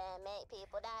up and make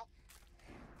people die.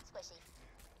 Squishy.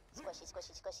 Squishy,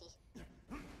 squishy, squishy.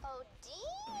 Oh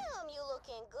damn, you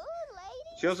looking good,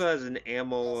 lady. She also has an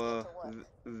ammo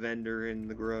vendor in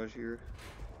the garage here.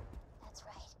 That's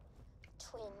right.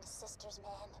 Twin sisters,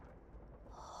 man.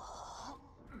 Oh,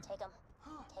 take them.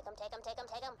 Take them, take them, take them,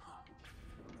 take them.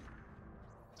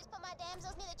 Just put my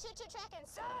damsels near the choo-choo track and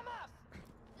set them off.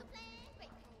 Good plan. Great.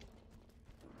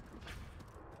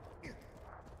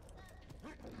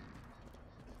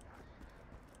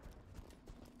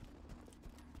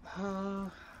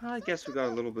 I guess we got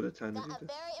a little bit of time to Got do a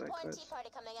very side important tea quests. party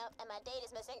coming up, and my date is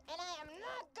missing, and I am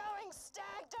not going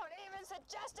stag. Don't even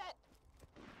suggest it.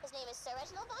 His name is Sir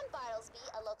Reginald von Bartlesby,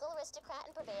 a local aristocrat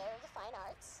and purveyor of the fine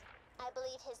arts. I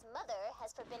believe his mother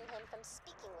has forbidden him from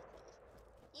speaking with me.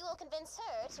 You will convince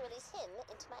her to release him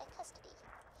into my custody.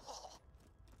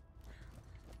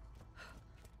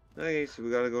 Okay, so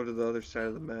we gotta go to the other side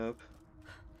of the map.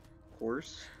 Of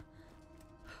course.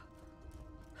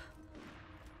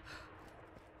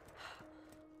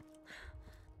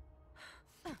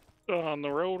 On the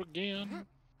road again.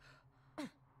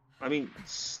 I mean,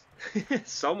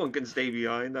 someone can stay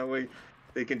behind. That way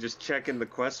they can just check in the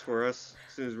quest for us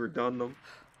as soon as we're done them.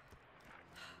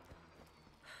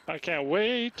 I can't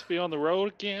wait to be on the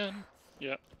road again.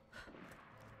 Yeah.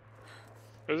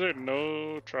 Is there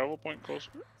no travel point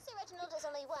closer? Sir Reginald is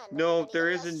only one. No, there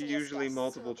isn't usually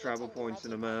multiple travel points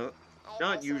in a map.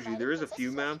 Not usually. There is a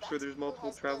few maps where there's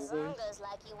multiple travel points.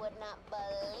 Like you would not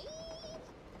believe.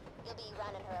 You'll be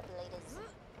running her up, ladies.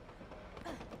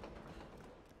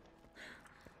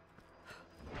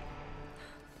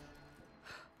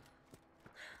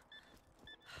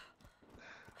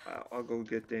 I'll go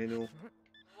get Daniel.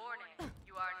 Warning,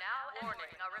 you are now warning.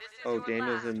 Oh,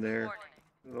 Daniel's in there. I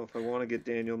don't know if I want to get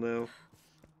Daniel now.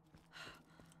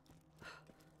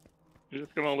 You're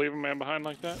just gonna leave a man behind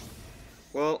like that?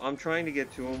 Well, I'm trying to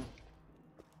get to him.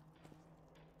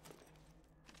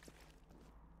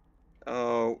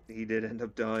 Oh, he did end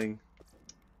up dying.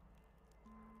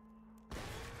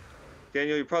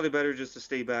 Daniel, you're probably better just to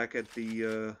stay back at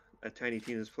the at Tiny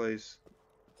Tina's place.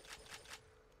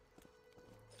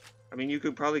 I mean, you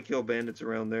could probably kill bandits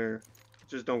around there.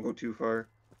 Just don't go too far.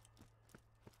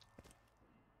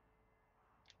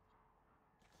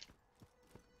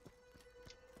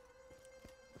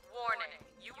 Warning,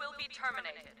 you will be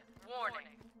terminated. Warning.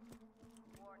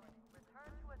 Warning, return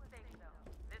to a safe zone.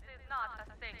 This is not a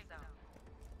safe zone.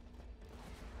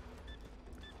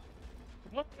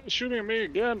 What? Shooting at me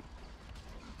again.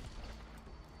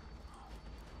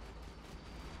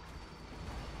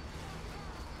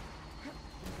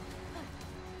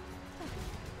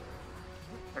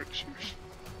 Archers.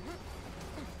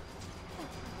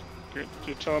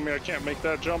 You're telling me I can't make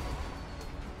that jump?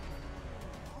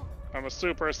 I'm a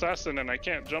super assassin and I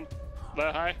can't jump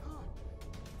that high?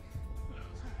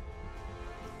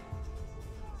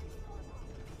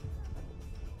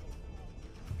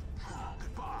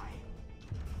 Goodbye.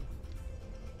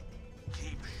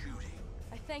 Keep shooting.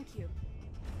 I thank you.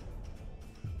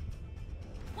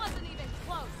 Wasn't even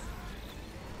close.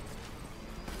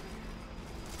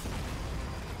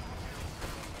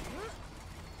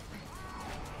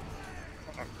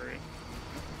 Oh, great.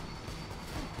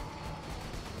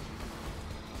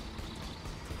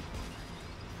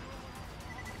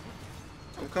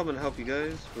 I'm coming to help you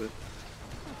guys, but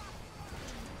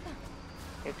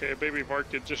Okay, baby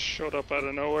market just showed up out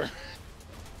of nowhere.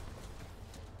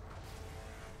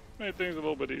 Made things a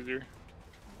little bit easier.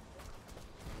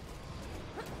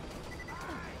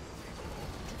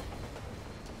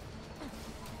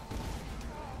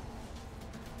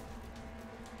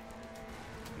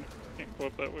 Can't go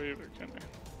up that way either, can they?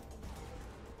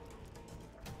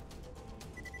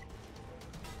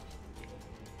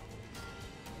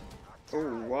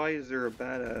 oh, why is there a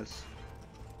badass?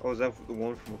 Oh, is that the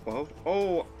one from above?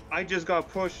 Oh, I just got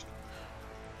pushed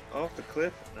off the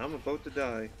cliff and I'm about to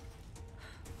die.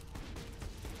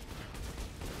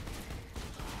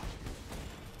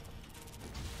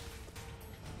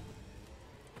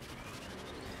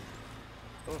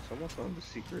 Oh, someone found the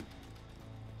secret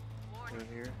right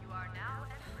here. You are now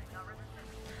entering a resistance.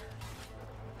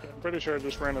 Yeah, I'm pretty sure I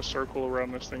just ran a circle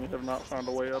around this thing and have not found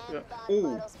a way up yet.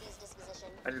 Ooh,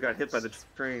 I just got hit by the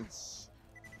train.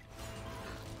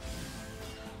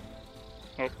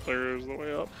 Oh, there's the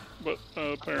way up. But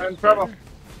apparently. I'm in trouble.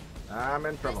 I'm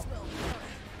in trouble.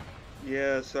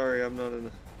 Yeah, sorry, I'm not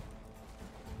in.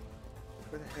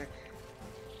 Where the heck?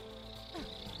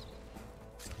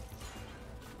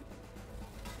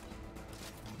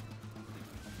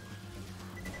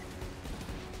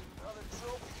 Another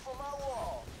trophy for my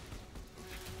wall.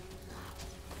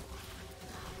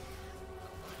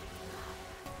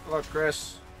 Hello,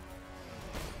 Chris.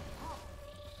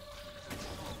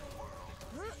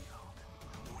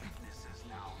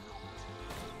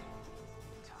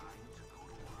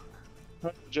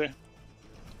 Jay,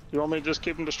 you want me to just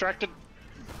keep him distracted?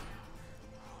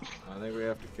 I think we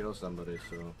have to kill somebody,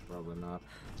 so probably not.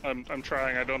 I'm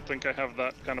trying. I don't think I have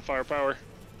that kind of firepower.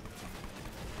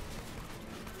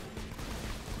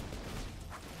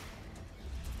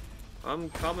 I'm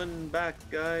coming back,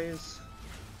 guys.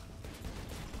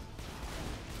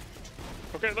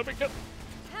 Okay, let me get.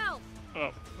 Help!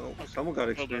 Oh, Oh, okay. someone got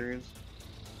Well done. experience.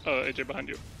 AJ behind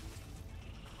you.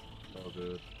 Oh,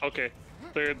 good. Okay,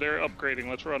 they're upgrading.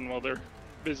 Let's run while they're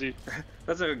busy.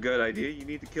 That's a good idea. You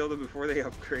need to kill them before they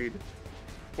upgrade.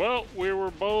 Well, we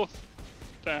were both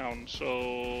down,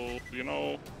 so you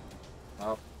know.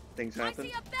 Oh, Things I happen.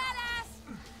 see a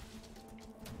badass!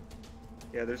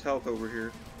 Yeah, there's health over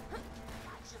here.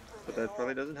 But that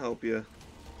probably doesn't help you.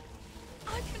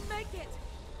 I can make it!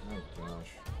 oh gosh.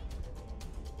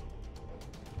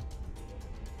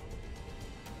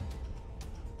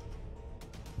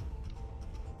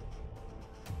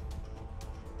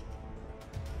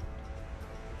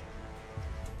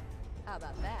 How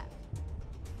about that?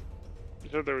 You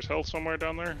said there was health somewhere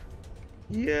down there.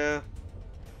 Yeah.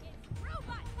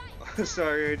 Robot fight!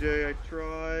 Sorry, AJ, I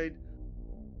tried.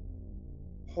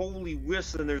 Holy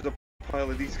whistling, there's a pile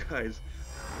of these guys.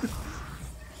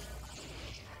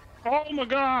 Oh my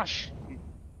gosh!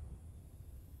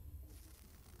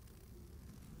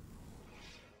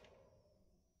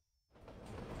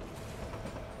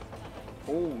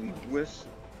 Holy whist.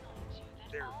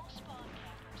 There.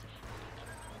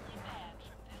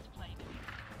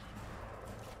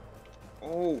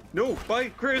 Oh, no,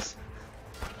 fight, Chris!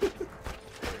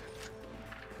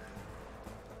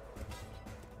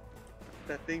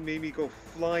 That thing made me go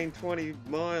flying 20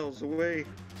 miles away.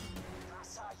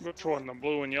 Which one? The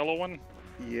blue and yellow one?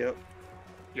 Yep.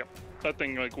 Yep. That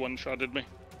thing like one-shotted me.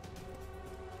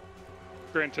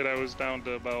 Granted, I was down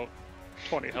to about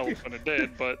 20 health when it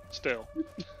did, but still.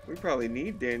 We probably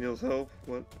need Daniel's help.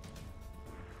 What?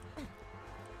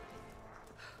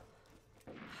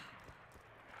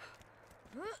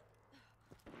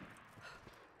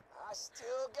 I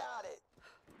still got it.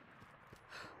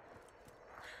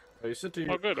 Oh, you said to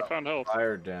Oh, good. I found health.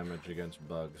 fire damage against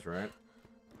bugs, right?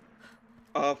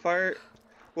 Fire.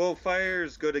 Well, fire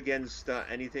is good against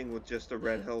anything with just a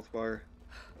red health bar.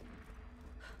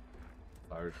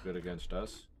 Fire's good against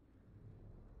us.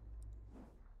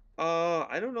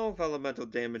 I don't know if elemental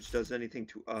damage does anything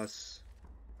to us.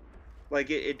 Like,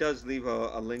 it does leave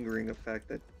a lingering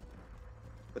effect,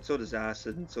 but so does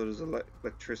acid, and so does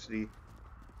electricity.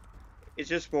 It's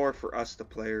just more for us, the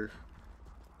player,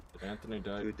 Did Anthony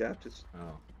die? to adapt it.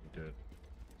 Oh, he did.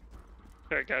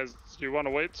 Okay, guys, do you want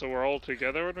to wait so we're all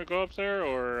together when we go up there,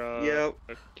 or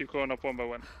Yep. keep going up one by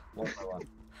one? One by one.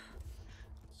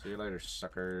 See you later,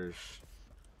 suckers.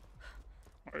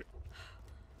 Alright.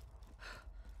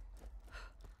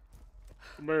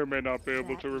 I may or may not be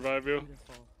able to revive you.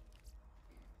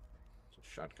 It's a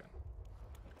shotgun.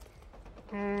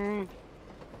 Another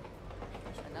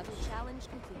challenge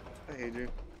complete. I hate you.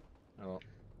 Oh.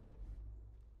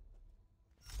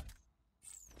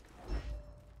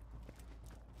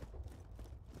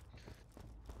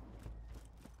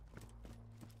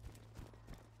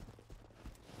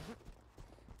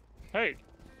 Hey,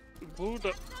 who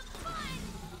the?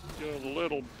 You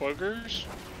little buggers!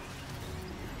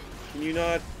 Can you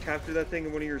not capture that thing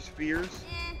in one of your spheres?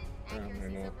 Eh, accuracy's I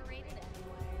know. overrated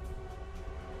anyway.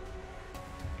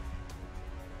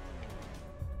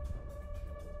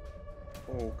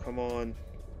 Oh, come on.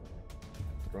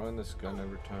 Throwing this gun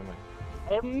every time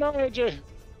I... Oh no, AJ!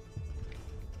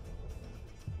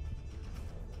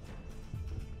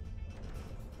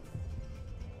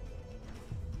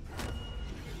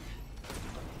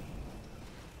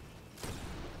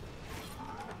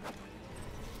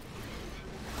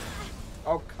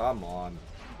 Oh, come on.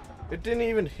 It didn't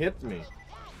even hit me.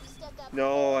 Stuck up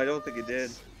No, I don't think it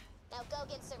did. Now go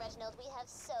get Sir Reginald. We have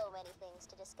so many things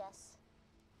to discuss.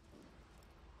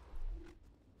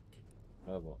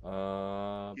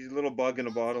 Oh, He's a little bug in a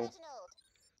Sir bottle. Reginald.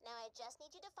 Now I just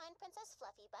need you to find Princess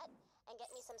Fluffy Butt and get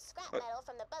me some scrap Uh, metal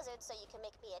from the buzzards so you can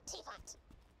make me a teapot.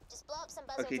 Just blow up some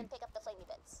buzzards Okay. and pick up the flamey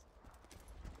bits.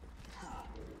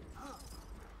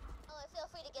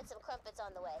 to get some crumpets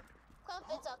on the way.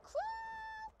 Crumpets are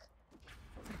crunk!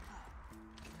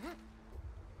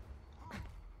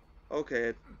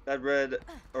 Okay, that red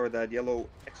or that yellow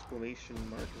exclamation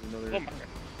mark is another Oh my.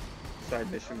 side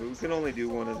mission, but we can only do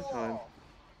one at a time.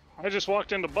 I just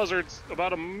walked into buzzards,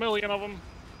 about 1 million of them.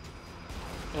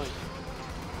 Oh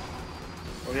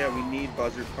yeah, we need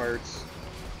buzzard parts.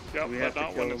 Yep, we but have to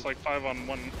not kill when it's them. like 5 on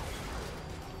 1.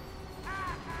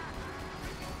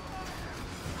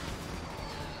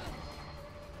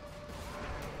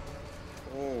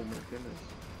 Oh my goodness.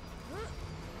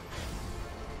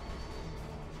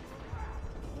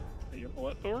 You know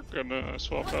what, Thor? Gonna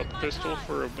swap out the pistol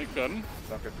for a big gun.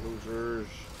 Suck it, losers.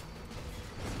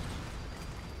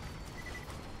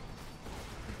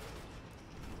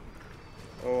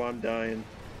 Oh, I'm dying.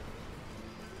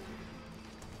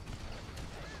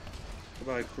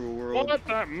 Goodbye, cruel world. What?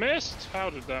 That missed? How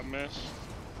did that miss?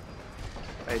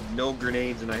 I had no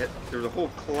grenades and there was a whole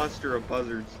cluster of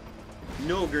buzzards.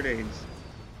 No grenades.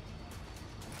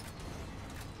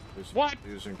 What?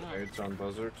 Using grenades on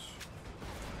buzzards.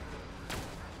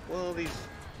 Well, these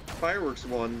fireworks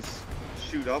ones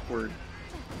shoot upward.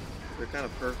 They're kind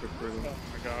of perfect for them. Oh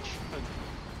my gosh.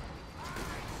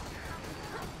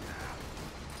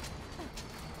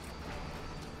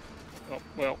 Oh,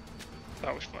 well,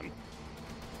 that was fun.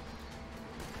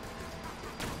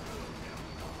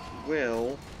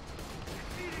 Well,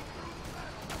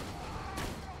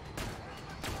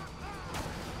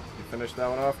 You finished that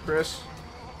one off, Chris?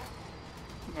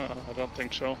 I don't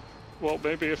think so. Well,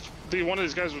 maybe if one of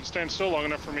these guys would stand still long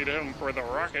enough for me to hit him for the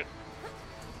rocket.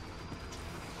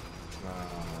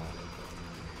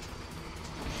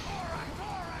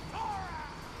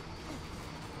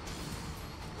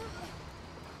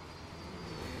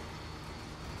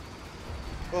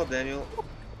 well, Daniel,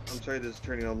 I'm sorry this is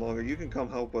turning out longer. You can come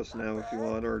help us now if you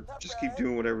want, or just keep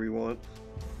doing whatever you want.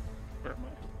 Where am I?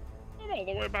 I'm all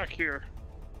the way back here.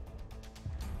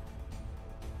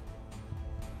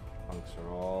 Punks are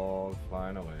all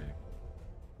flying away.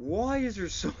 Why is there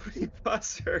so many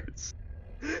buzzards?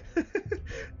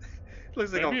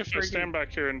 Looks like Maybe a if I stand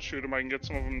back here and shoot them, I can get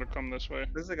some of them to come this way.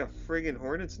 Looks like a friggin'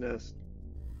 hornet's nest.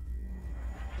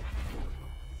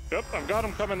 Yep, I've got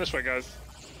them coming this way, guys.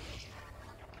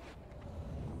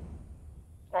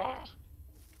 Ah.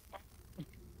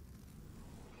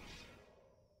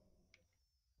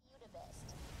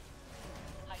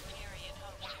 Hyperion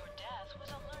hopes your death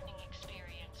was a learning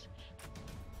experience.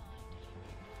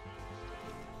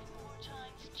 More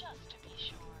times just to be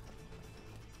sure.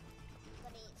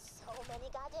 Gonna eat so many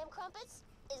goddamn crumpets,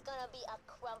 it's gonna be a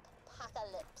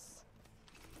crump-pocalypse.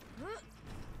 You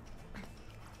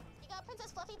got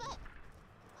Princess Fluffy Butt?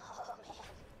 Oh man,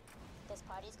 this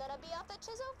party's gonna be off the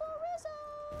chisel for Rizzo!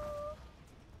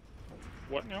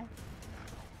 What now?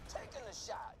 Taking the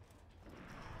shot.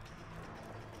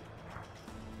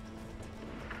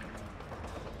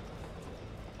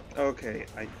 Okay,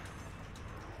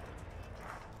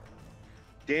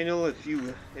 Daniel, if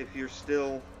you're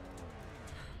still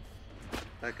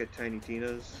back at Tiny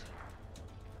Tina's,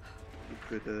 you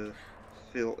could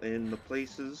fill in the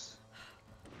places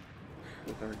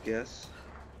with our guests.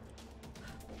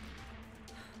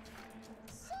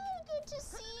 So good to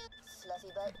see you, Fluffy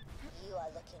Butt. You are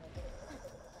looking good.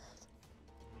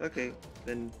 Okay,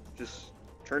 then just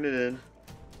turn it in.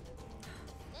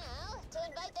 Now, to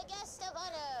invite the guest of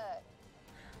honor.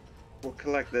 We'll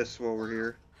collect this while we're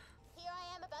here. Here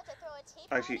I am about to throw a tea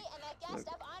party, Actually, and the guest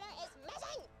of honor is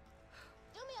missing!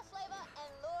 Do me a favor and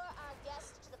lure our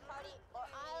guest to the party, or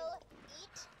I'll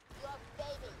eat your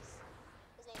babies.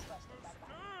 His name's Buster, by the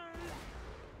way.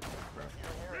 If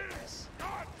you're hearing this,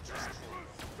 just kill me.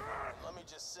 Let me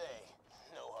just say,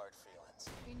 no hard feelings.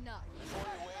 Enough. Before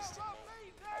you wasted me,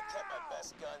 I kept my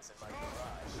best guns in my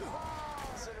garage.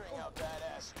 Considering how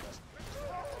badass you must be to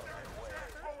go your way,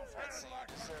 I'd say you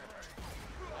deserve it.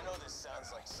 I know this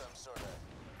sounds like some sort of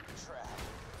trap,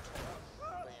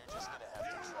 but you're just gonna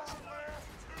have to trust me.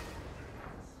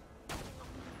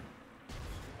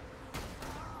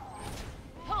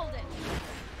 Hold it.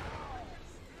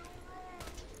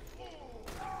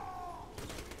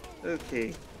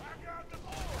 Okay.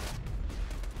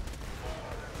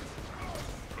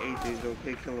 AJ's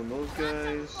okay killing those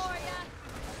guys.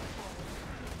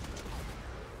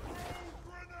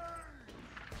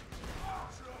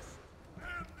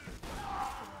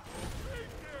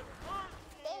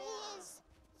 There he is.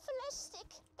 Flesh Stick,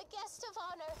 the guest of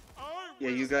honor. Yeah,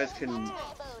 you guys can. Back to my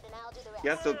abode and I'll do the rest.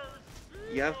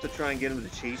 You have to try and get him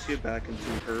to chase you back into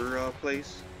her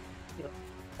place.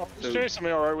 He's chasing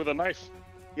me alright with a knife.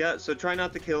 Yeah, so try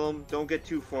not to kill him. Don't get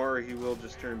too far, or he will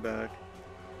just turn back.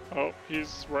 Oh,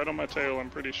 he's right on my tail, I'm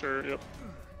pretty sure. Yep.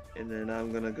 And then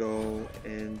I'm gonna go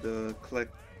and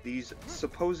collect these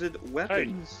supposed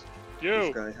weapons this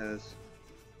You! guy has.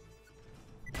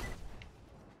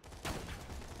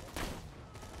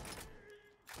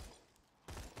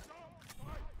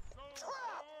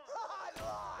 I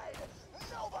lied!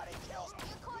 Nobody kills me!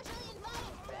 You're cordially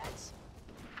invited, bitch!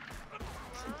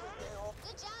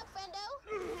 Good job,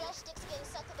 friendo. Flesh sticks getting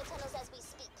sucked through the tunnels as we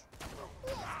speak.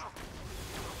 Let's talk.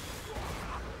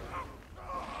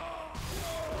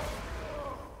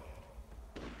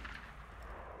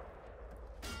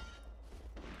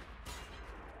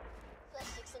 Flesh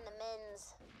sticks in the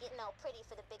men's, getting all pretty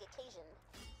for the big occasion.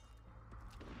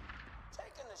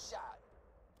 Taking the shot.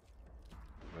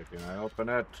 Why can I open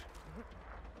it?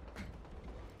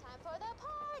 Time for the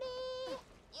party!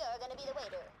 You're gonna be the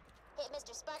waiter. Hit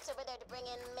Mr. Sparks over there to bring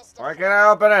in Mr. Why can't I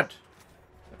open it?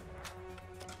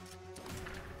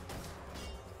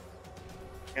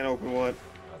 Can't open what?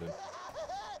 Nothing.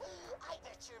 I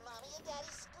bet your mommy and daddy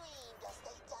screamed as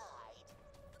they died.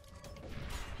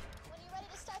 When you're ready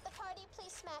to start the party,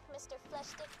 please smack Mr.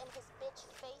 Fleshstick in his bitch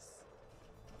face.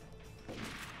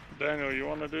 Daniel, you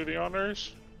want to do the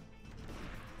honors?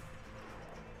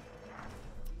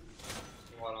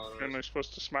 What on Am I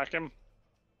supposed to smack him?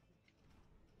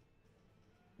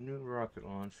 New rocket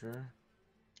launcher.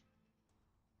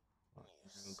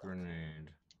 New grenade.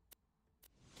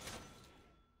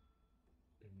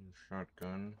 New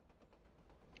shotgun.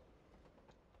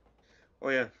 Oh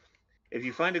yeah. If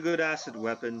you find a good acid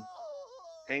weapon,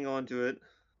 hang on to it.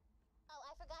 Oh,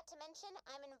 I forgot to mention,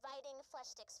 I'm inviting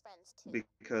Fleshstick's friends too.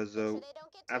 Because So they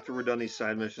don't get too after we're done these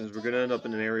side missions, we're gonna end up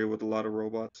in an area with a lot of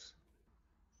robots.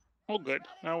 Oh, good.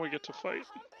 Now we get to fight.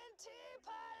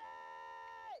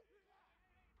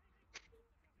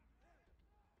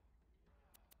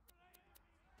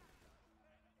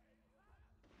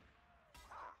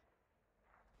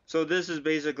 So this is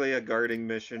basically a guarding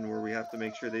mission where we have to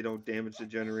make sure they don't damage the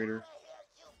generator.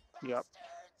 Yep.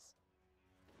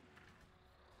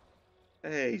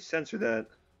 Hey, censor that.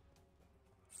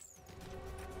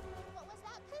 What was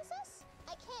that, Princess?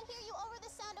 I can't hear you over the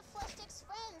sound of Fleshstick's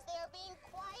friends. They are being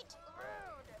quite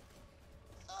rude.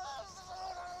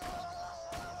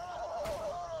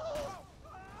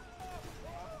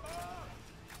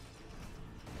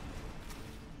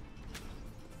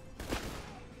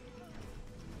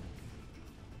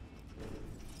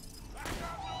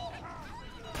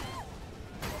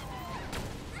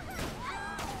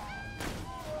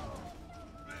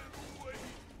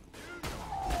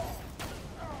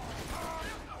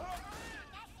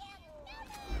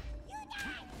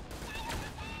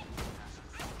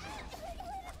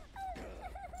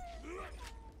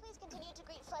 Please continue to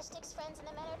greet Fleshstick's friends in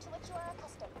the manner to which you are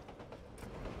accustomed.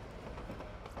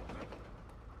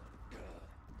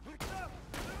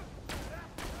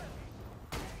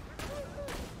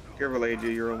 Careful,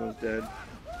 AJ, you're almost dead.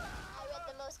 I read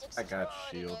the most I got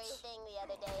extraordinary shields. thing the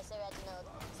other day, Sir Reginald.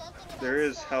 Something about There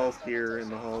is stars health here in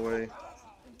the fermentation. hallway.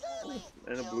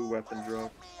 And a blue weapon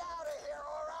drop.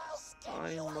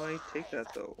 I might take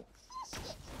that though.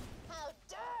 Fleshstick! How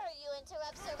dare you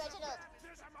interrupt Sir Reginald?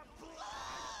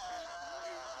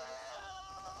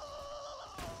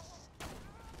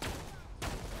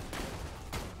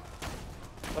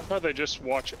 I thought they just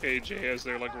watch AJ as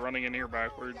they're like running in here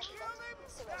backwards.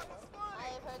 Sir Reginald, I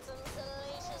have heard some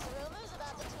salacious rumors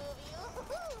about the two of you.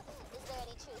 Is there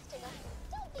any truth to them?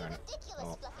 Don't be Darn it. ridiculous,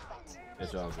 Oh. fluffy butt. It's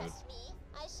If you all good. trust me,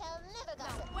 I shall never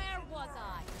gossip. Where was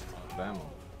I? Bammo.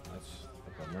 That's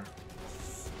a bummer.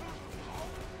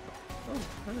 Oh,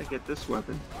 how did I get this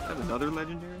weapon? Is that another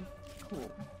legendary?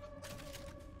 Cool.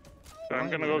 I'm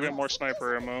gonna go get more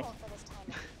sniper ammo.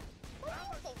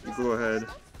 You go ahead.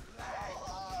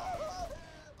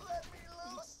 Let me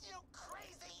loose, you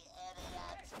crazy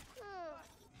idiot!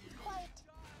 Quite.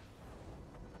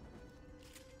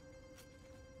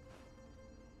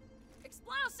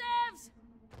 Explosives!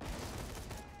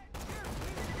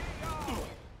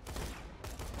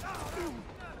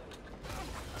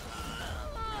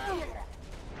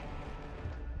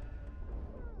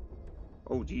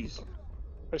 Oh, jeez.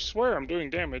 I swear I'm doing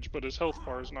damage, but his health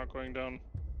bar is not going down.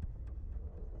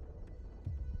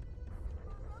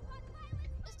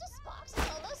 Mr. Sparks is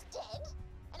almost dead,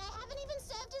 and I haven't even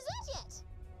served dessert yet.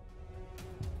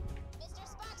 Mr.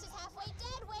 Sparks is halfway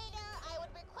dead, waiter. I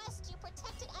would request you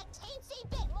protect it a teensy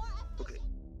bit more. Okay.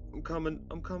 I'm coming.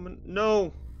 I'm coming.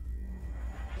 No!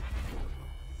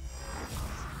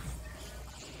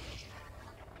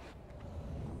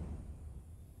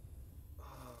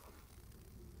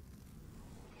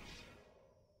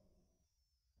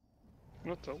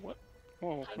 What the what?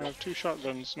 Oh, I have two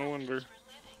shotguns, no wonder.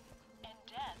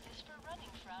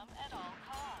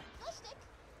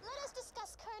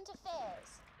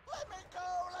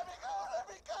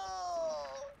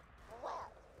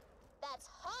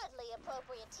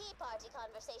 appropriate tea party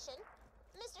conversation.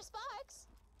 Mr. Sparks?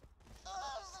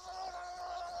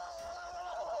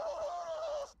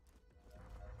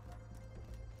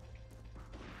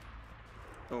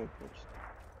 Oh, oops.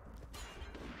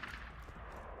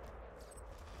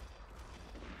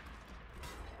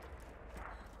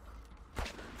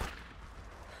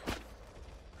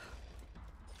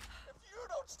 If you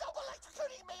don't stop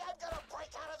electrocuting me, I'm gonna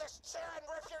break out of this chair and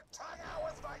rip your tongue out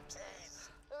with my teeth!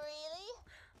 Really?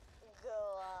 Go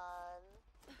on.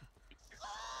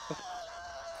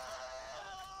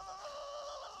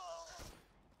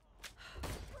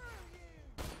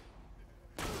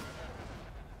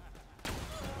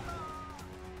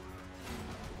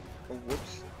 Oh,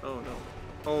 whoops. Oh, no.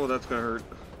 Oh, that's gonna hurt.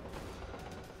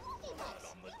 Hey,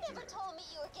 Max, you never told me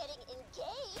you were getting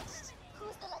engaged.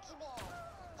 Who's the lucky man?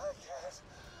 I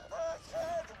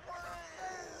can't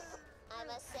breathe! I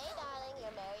must say, darling,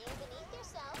 you're marrying beneath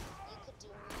yourself. You could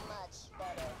do much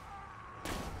better.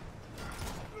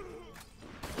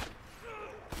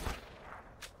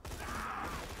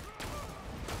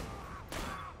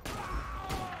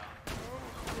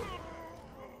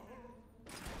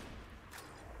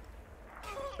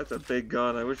 That's a big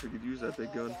gun. I wish we could use that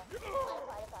big gun. Party.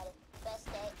 Best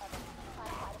day ever.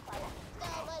 Party. So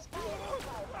much party.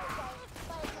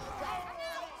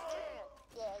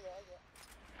 Yeah.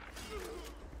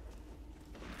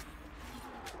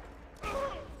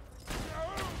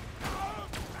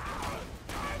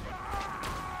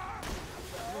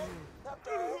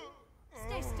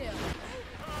 Stay still.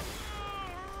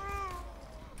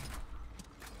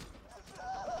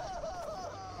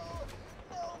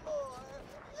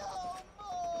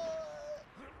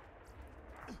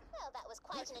 Well, that was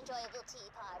quite an enjoyable tea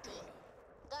party.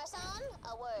 Garçon,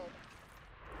 a word.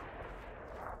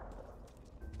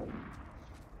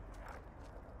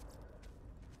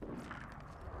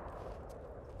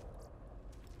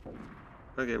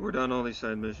 Okay, we're done all these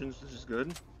side missions. This is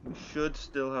good. We should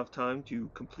still have time to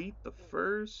complete the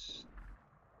first...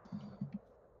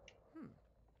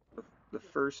 the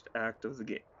first act of the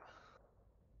game.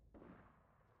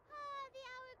 The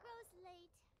hour grows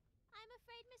late. I'm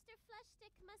afraid Mr.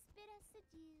 Flushstick must bid us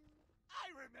adieu.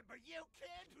 I remember you,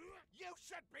 kid! You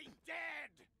should be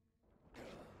dead!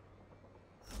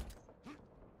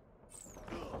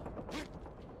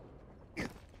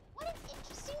 What an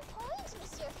interesting point,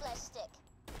 Monsieur Fleshstick.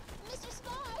 Mr.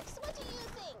 Sparks, what do you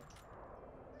think?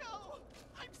 No!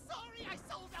 I'm sorry I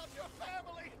sold out your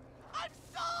family! I'm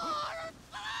sorry!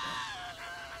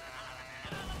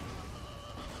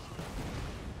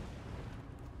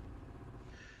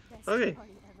 Best Okay.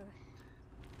 party ever.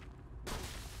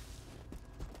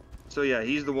 So yeah,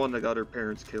 he's the one that got her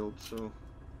parents killed, so...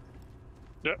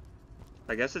 Yep.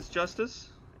 I guess it's justice?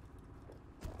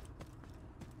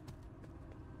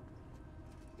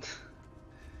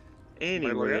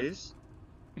 Anyways...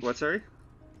 What, sorry?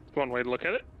 One way to look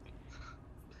at it.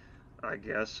 I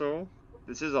guess so.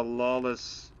 This is a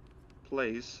lawless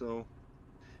place, so...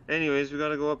 Anyways, we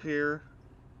gotta go up here.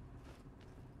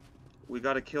 We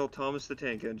gotta kill Thomas the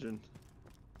Tank Engine.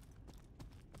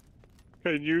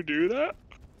 Can you do that?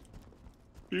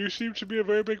 You seem to be a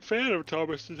very big fan of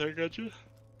Thomas the Tank Engine.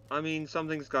 I mean,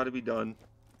 something's gotta be done.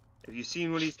 Have you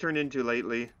seen what he's turned into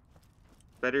lately?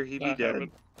 Better he be I dead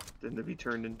haven't. than to be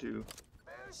turned into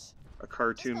Bruce, a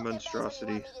cartoon just open the bells when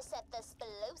you monstrosity. want me to set the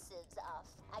explosives off.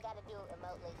 I gotta do it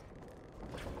remotely.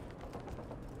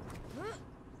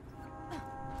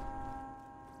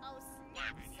 Oh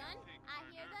snap, son! I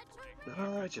hear the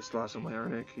trumpet. Oh, I just lost on my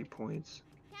Arctic. He points.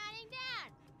 Counting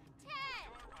down. 10,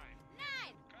 9.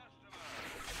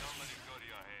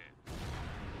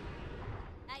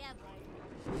 I got one.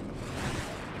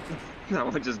 That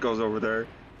one just goes over there.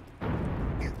 Burn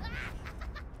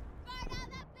on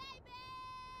the baby!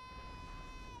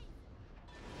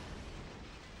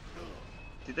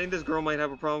 Do you think this girl might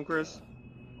have a problem, Chris?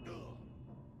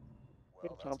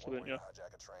 Feel confident, yeah.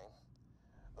 Hijack a train.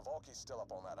 The Volkie's still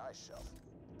up on that ice shelf.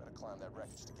 Better climb that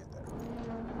wreckage to get there.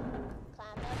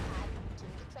 Climb that pipe to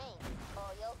the train,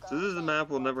 or you'll go So this is the down. map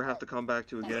we'll never have to come back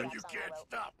to again. You can't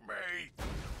stop me!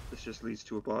 This just leads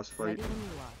to a boss fight. Ready when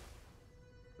you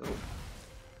are. Oh.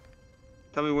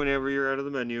 Tell me whenever you're out of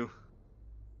the menu.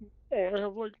 Oh, I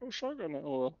have like no shotgun.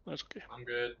 Oh well, that's okay. I'm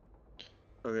good.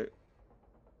 Okay.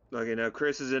 Okay, now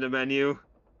Chris is in a menu.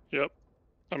 Yep.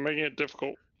 I'm making it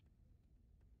difficult.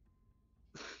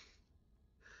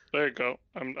 There you go.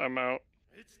 I'm out.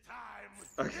 It's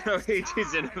time! Okay,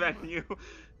 he's in a menu.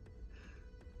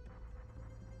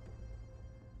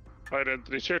 Alright,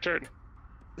 Anthony, it's your turn.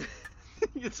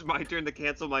 It's my turn to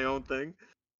cancel my own thing.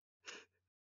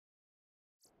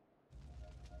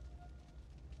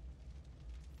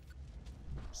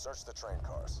 Search the train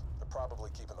cars. They're probably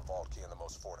keeping the vault key in the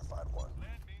most fortified one.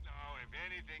 Let me know if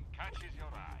anything catches your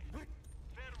eye.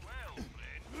 Farewell,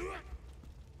 friend.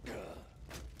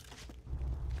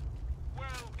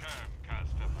 Welcome,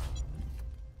 customer.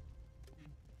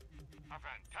 A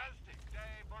fantastic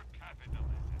day for capitalism.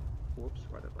 Whoops,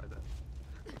 why did I buy that?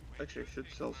 Actually, I should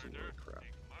sell some more crap.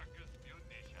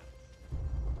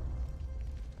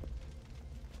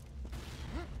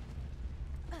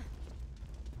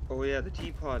 Oh yeah, the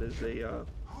teapot is a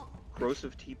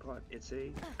corrosive teapot. It's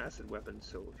a acid weapon,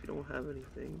 so if you don't have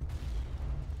anything,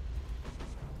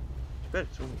 I bet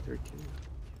it's only 13.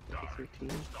 13.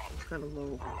 It's kind of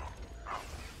low.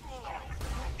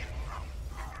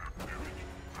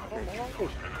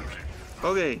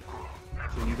 Okay,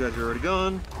 so you guys are already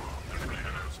gone.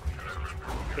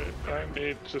 Okay, I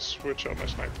need to switch out my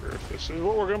sniper if this is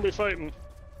what we're gonna be fighting.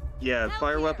 Yeah,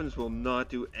 fire weapons will not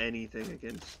do anything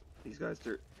against these guys.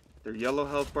 They're yellow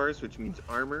health bars, which means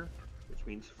armor, which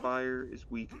means fire is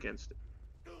weak against it.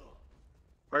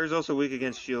 Fire is also weak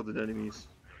against shielded enemies.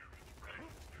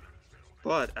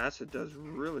 But acid does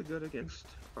really good against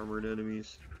armored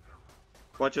enemies.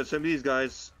 Watch out, some of these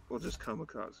guys will just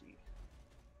kamikaze.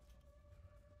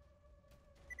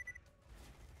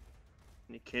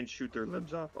 And you can't shoot their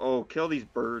limbs off. Oh, kill these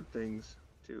bird things,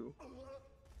 too.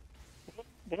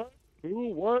 What?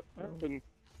 Who? What happened?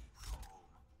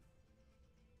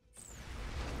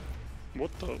 What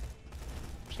the?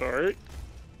 Sorry.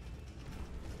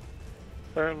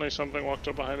 Apparently something walked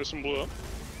up behind us and blew up.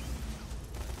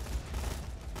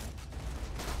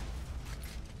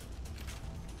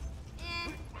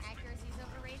 Accuracy's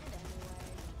overrated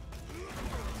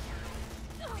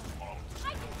anyway.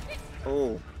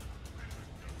 Oh.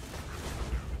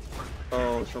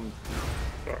 Oh, some...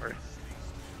 Sorry.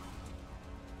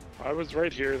 I was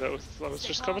right here. That was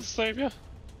just coming to save you.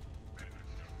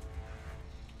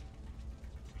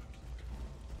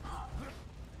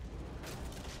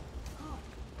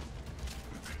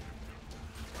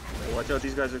 Watch out,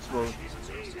 these guys explode.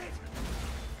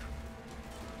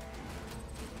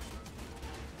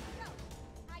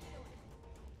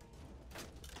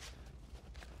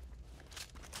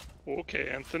 Okay,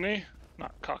 Anthony.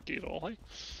 Not cocky at all, eh?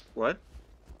 What?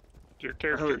 Your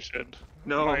character said.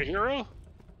 No. My hero?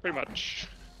 Pretty much.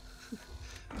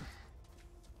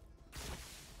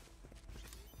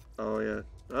 Oh, yeah.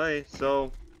 Alright,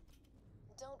 so...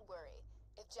 Don't worry.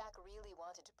 If Jack really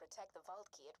wanted to protect the vault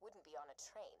key, it wouldn't be on a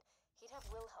train. He'd have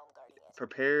Wilhelm guarding it.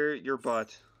 Prepare your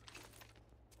butt.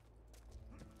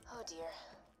 Oh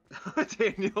dear.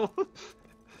 Daniel.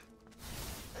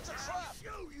 It's a trap!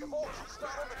 The vault key's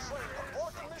not on the train.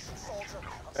 Abort the mission, soldier.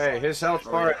 Hey, his health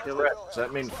bar is red. Does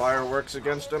that mean fire works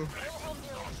against him?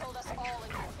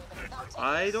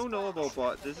 I don't know about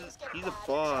bot. He's a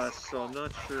boss, so I'm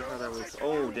not sure how that works.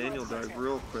 Oh, Daniel died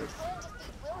real quick.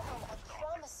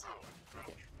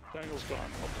 Daniel's gone.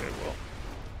 Okay, well.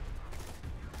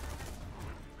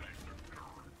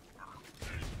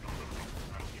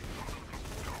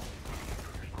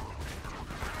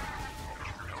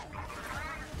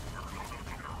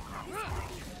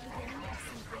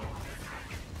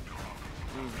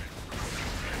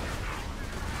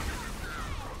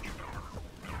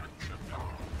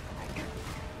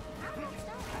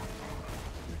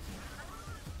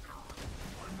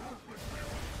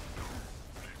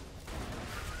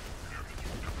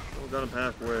 Got him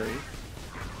halfway.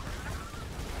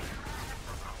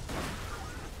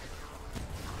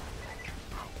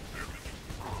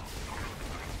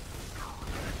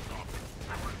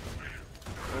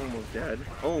 Almost dead.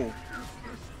 Oh.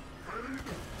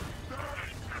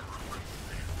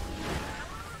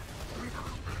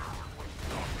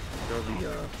 Kill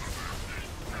the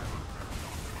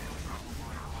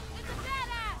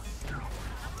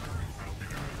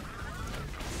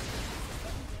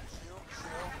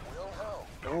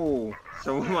Oh,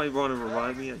 someone might want to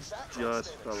revive me. I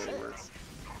just fell over.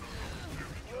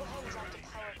 Wilhelm dropped a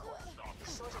power core.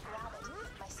 Be sure to grab it.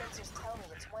 My sensors tell me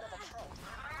it's one of a kind.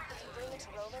 If you bring it to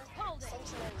Roland,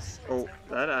 Sanctuary's shields... Oh,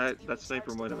 that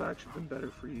sniper might have actually been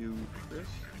better for you, Chris.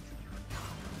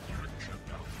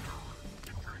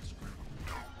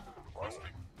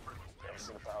 Never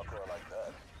seen a power core like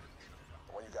that.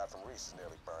 The one you got from Reese is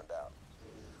nearly burned out.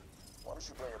 Why don't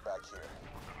you bring it back here?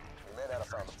 We may not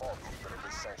have found the vault key, but at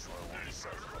least Sanctuary will be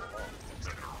safe for the long.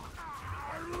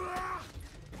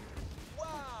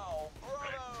 Wow!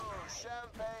 Bravo!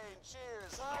 Champagne!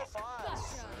 Cheers! High five!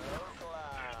 Circle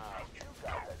out! You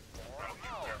got the damn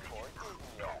power core,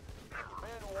 didn't ya? You've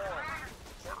been warned.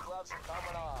 Kid gloves are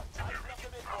coming off. Tighten up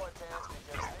the big boy pants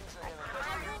because things are gonna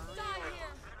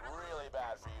get really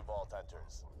bad for you, Vault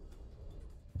Hunters.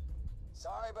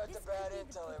 Sorry of bad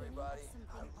intel, everybody.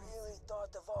 I really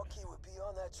thought the vault key would be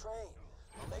on that train.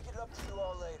 I'll make it up to you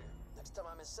all later. Next time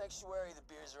I'm in Sanctuary, the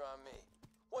beers are on me.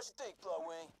 What you think,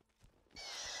 Bloodwing?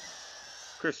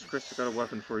 Chris, I got a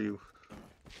weapon for you.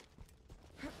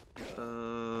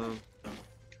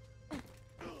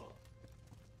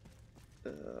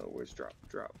 Where's drop?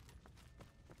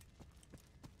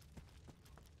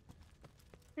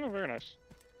 Oh, very nice.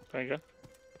 Thank you.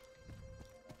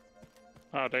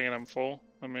 Oh, dang it, I'm full.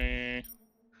 Let me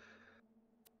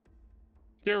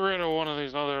get rid of one of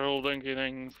these other old dinky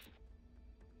things.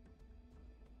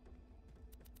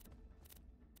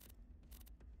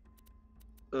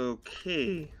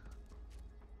 Okay.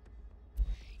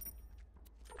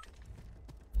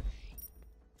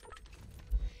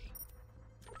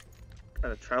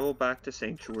 Gotta travel back to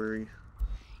Sanctuary.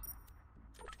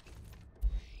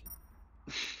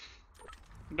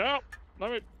 No,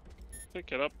 let me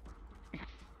pick it up.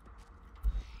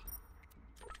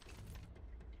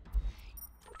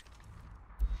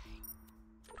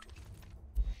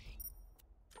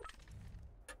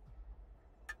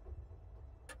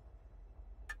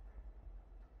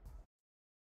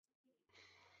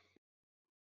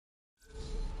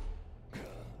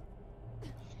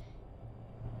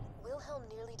 Wilhelm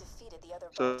nearly defeated the other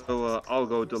So I'll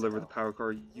go deliver the power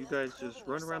cord. You guys just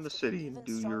run around the city and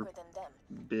do your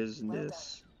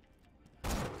business.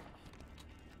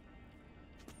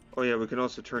 Oh yeah, we can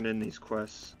also turn in these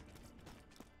quests.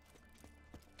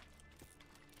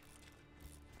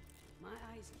 My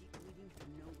eyes keep bleeding for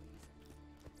no reason.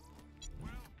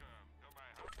 Welcome to my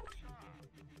humble shop.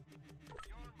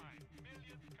 You're my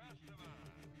millionth customer.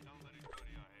 Don't let it go to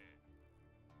your head.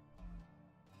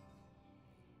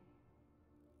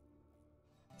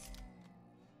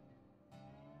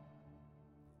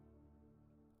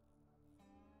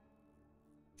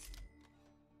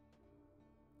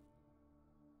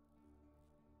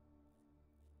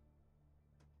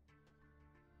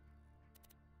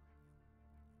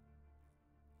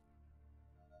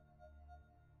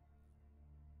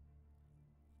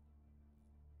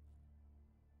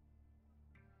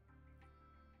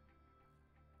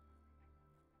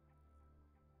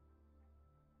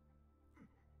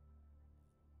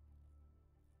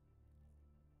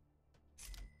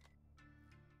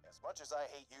 As much as I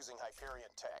hate using Hyperion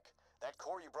tech, that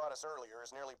core you brought us earlier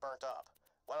is nearly burnt up.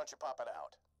 Why don't you pop it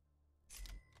out?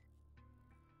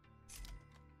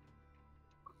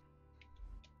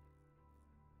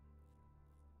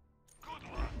 Good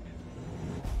luck.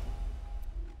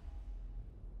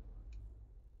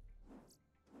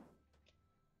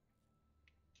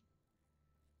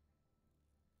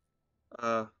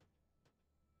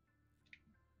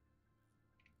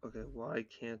 Okay, why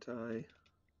can't I?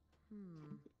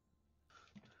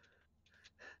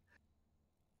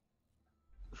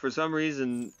 For some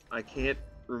reason, I can't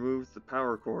remove the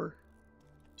power core.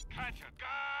 Catch a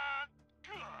gun.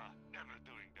 Never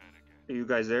doing that again. Are you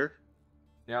guys there?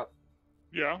 Yep.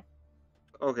 Yeah.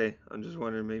 Okay, I'm just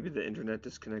wondering, maybe the internet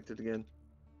disconnected again.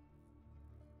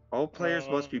 All players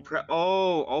must be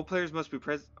all players must be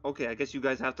present. Okay, I guess you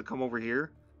guys have to come over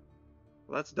here.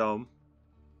 Well, that's dumb.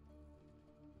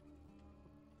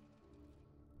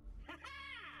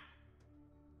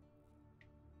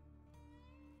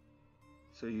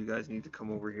 So you guys need to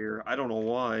come over here. I don't know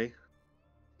why.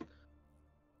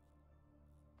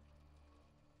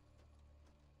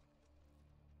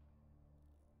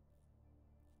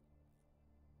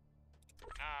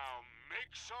 Now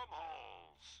make some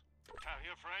holes. Tell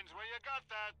your friends where you got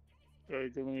that. Okay,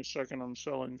 give me a second, I'm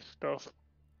selling stuff.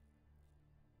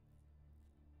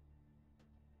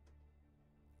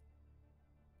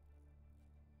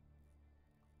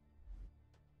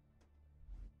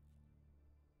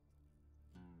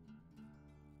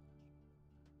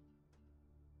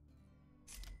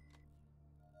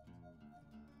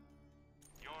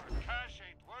 Your cash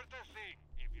ain't worth a thing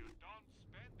if you don't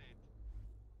spend it.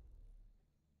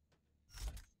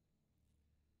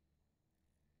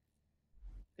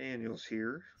 Daniel's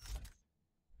here.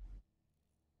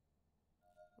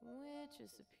 Which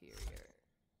is superior?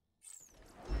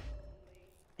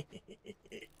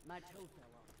 My toe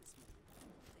fell off this morning.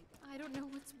 I don't know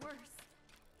what's worse,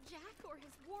 Jack or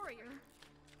his warrior.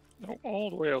 No, all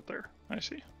the way out there. I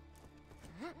see.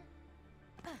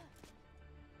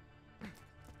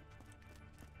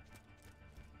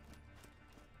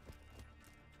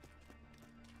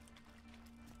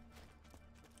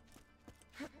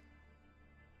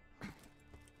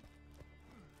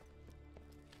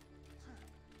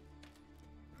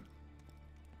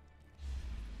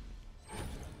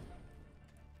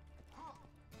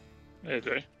 Hey,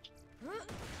 Jay.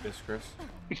 Yes, Chris.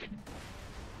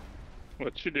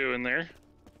 What you doing there?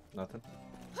 Nothing.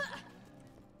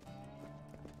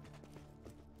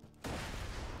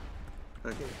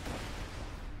 Okay.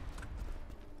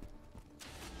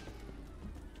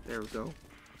 There we go.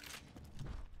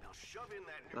 Now shove in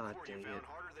that new Ah, core you dang found it.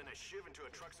 harder than a shiv into a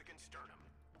Truxican sternum.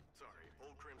 Sorry,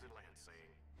 old Crimson Land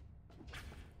saying.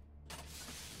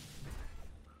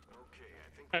 Okay,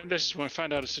 I think. And this is when I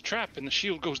find out it's a trap and the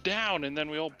shield goes down and then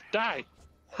we all die.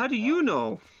 How do you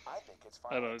know? I think it's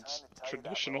I don't know, finally it's time to tell you that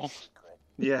traditional. little secret.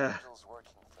 Yeah. Angel's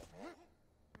working for me.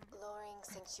 Lowering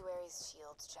Sanctuary's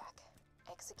shields, Jack.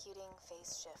 Executing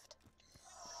phase shift.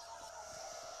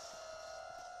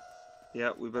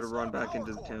 Yeah, we better run back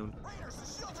into the town. Raiders, the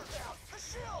shields are down! The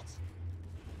shields!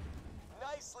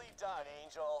 Nicely done,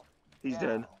 Angel. He's Now,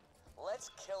 dead. let's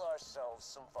kill ourselves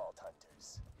some Vault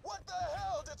Hunters. What the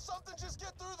hell? Did something just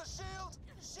get through the shield?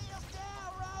 Shields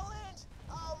down, Roland!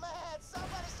 Oh man,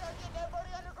 somebody start getting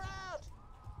everybody underground!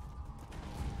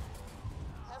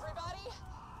 Everybody,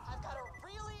 I've got a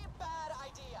really bad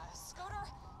idea. Scooter,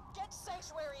 get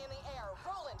Sanctuary in the air.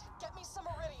 Roland, get me some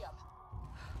iridium.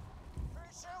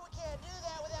 Pretty sure we can't do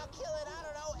that without killing, I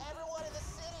don't know, everyone in the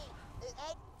city.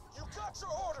 You got your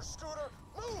orders, Scooter!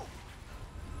 Move!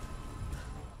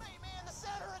 Meet me in the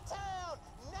center of town!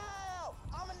 Now!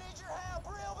 I'm gonna need your help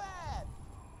real bad!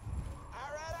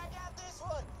 Alright, I got this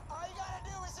one! All you gotta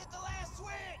do is hit the last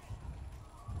swing!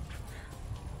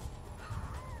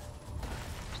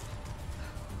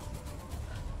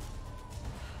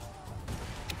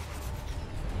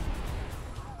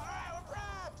 Alright, we're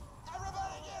primed!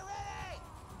 Everybody get ready!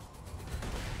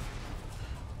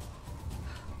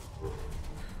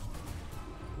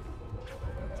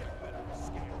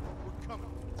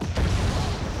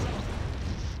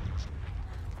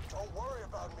 Don't worry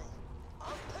about me.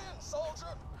 I'm pinned,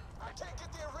 soldier. I can't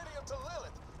get the iridium to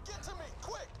Lilith. Get to me,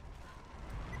 quick!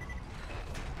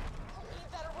 I need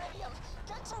that iridium.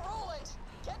 Get to Roland.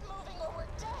 Get moving or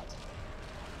we're dead.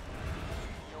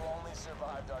 You only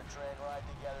survived our train ride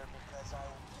together because I...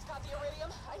 You've got the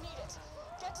iridium? I need it.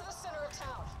 Get to the center of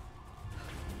town.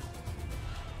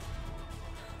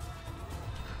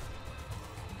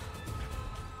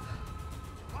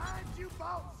 Why haven't you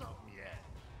bought something yet?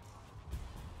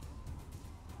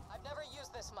 I've never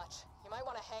used this much. You might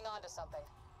want to hang on to something.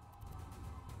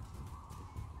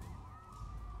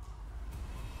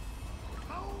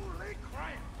 Holy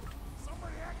crap!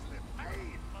 Somebody actually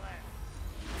paid for that.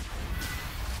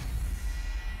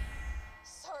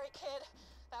 Sorry, kid.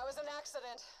 That was an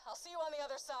accident. I'll see you on the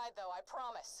other side, though, I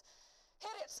promise.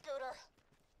 Hit it, Scooter.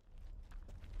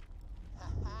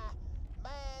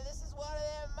 Man, this is one of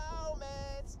them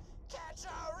moments. Catch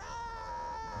a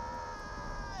ride!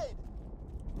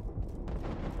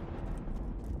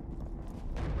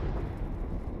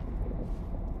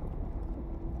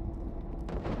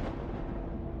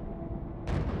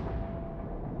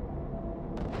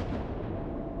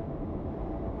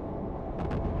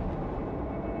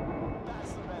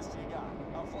 That's the best you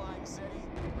got. A flying city?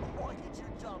 Look at your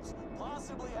jumps.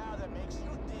 Possibly how that makes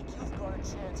you think you've got a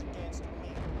chance against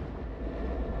me.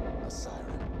 A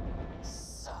siren.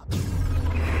 Sup.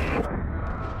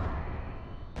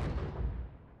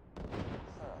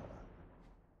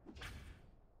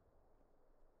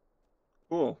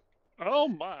 Cool. Oh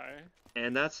my.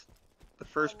 And that's the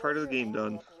first part of the game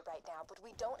done. Right now, but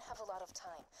we don't have a lot of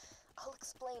time. I'll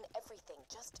explain everything.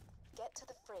 Just get to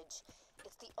the fridge.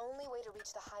 It's the only way to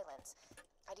reach the Highlands.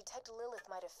 I detect Lilith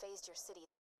might have phased your city.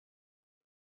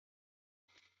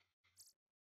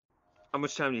 How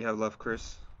much time do you have left,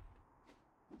 Chris?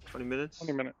 20 minutes?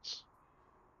 20 minutes.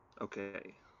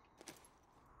 Okay.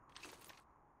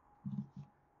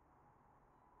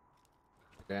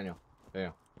 Daniel,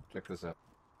 check this out.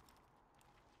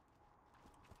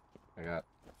 I got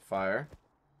fire.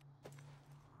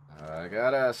 I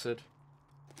got acid.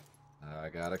 I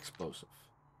got explosive.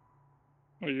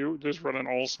 Are you just running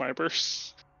all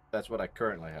snipers? That's what I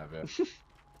currently have, yeah.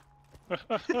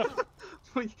 I thought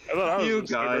I was You a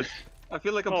sniper. guys. I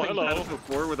feel like I'm Oh, playing hello. Battlefield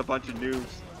 4 with a bunch of noobs.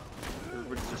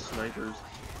 Everybody's just snipers.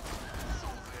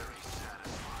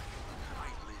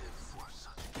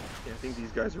 Yeah, I think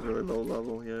these guys are really low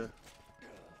level, yeah.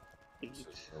 8.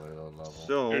 Really low level.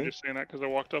 So, You're just saying that because I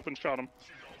walked up and shot him.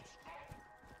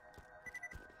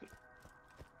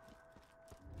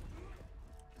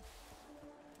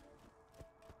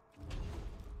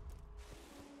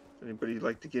 anybody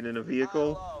like to get in a I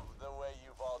vehicle? love the way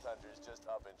you Vault Hunters just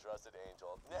up and trusted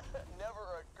Angel.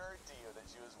 Never occurred to you that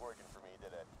she was working for me,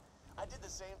 did it? I did the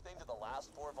same thing to the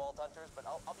last 4 Vault Hunters, but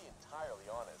I'll be entirely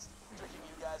honest. Tricking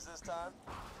you guys this time?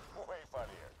 Way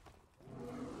funnier.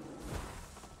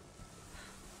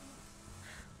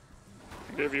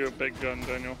 Give you a big gun,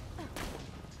 Daniel.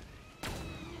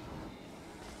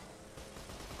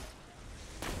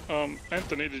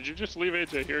 Anthony, did you just leave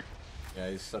AJ here? Yeah,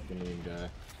 he's such a mean guy.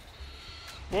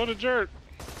 What a jerk!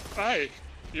 Hey,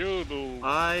 you little.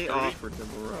 I dirty. offered them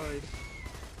a ride.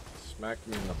 Smacked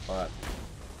me in the butt.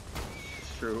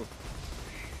 It's true.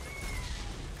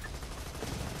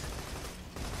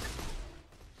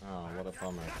 Oh, what a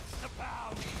bummer.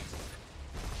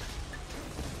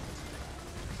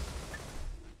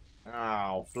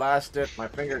 Ow, blast it, my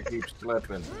finger keeps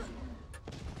slipping.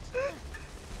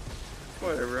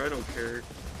 Whatever, I don't care.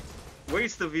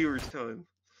 Waste the viewer's time.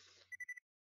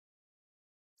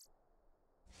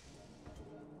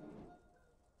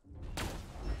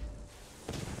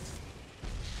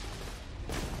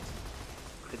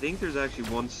 I think there's actually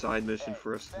one side mission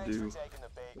for us to do.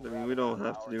 I mean, we don't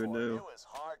have to do it now. It was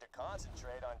hard to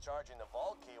concentrate on charging the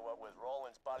vault key what with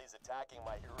Roland's buddies attacking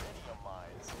my iridium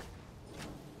mines.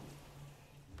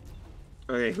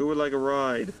 Okay, who would like a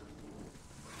ride?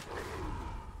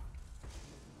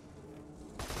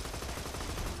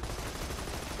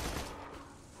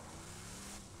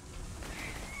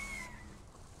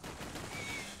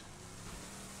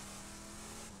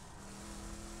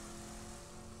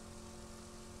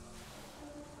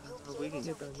 We can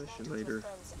get that mission later.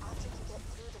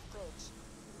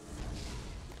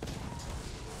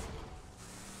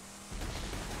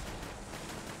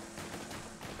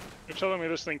 You're telling me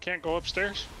this thing can't go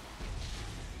upstairs?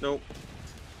 Nope.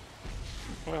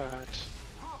 What?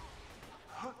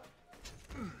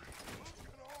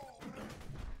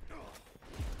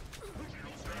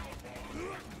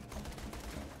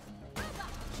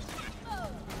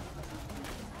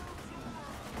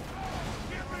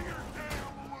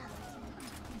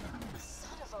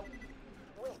 Son of a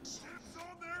witch.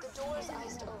 The door's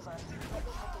iced over. Let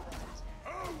me help you with it.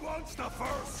 Who wants the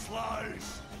first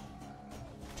slice?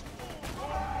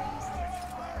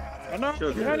 Oh no,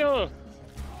 Sugar. Daniel!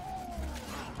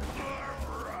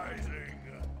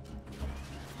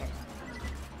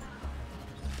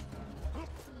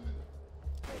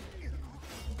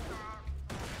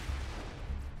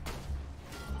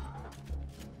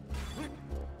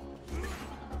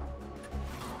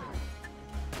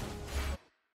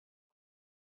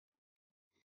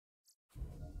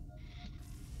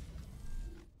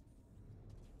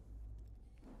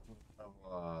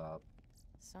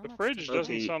 The fridge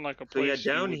doesn't sound like a So yeah, place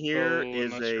you down would here go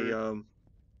is unless you're- a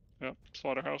Yep,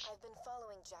 slaughterhouse.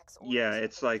 yeah,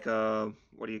 it's like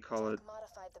what do you call it?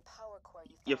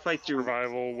 You fight through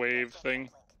Survival wave thing.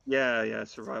 Yeah, yeah,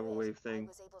 survival wave thing.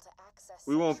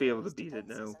 We won't be able to beat it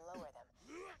now.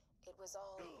 It was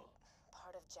all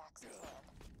part of Jack's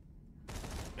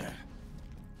plan.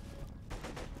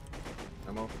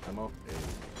 Ammo.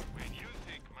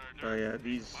 Oh yeah,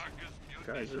 these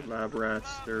guys are lab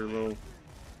rats. They're a little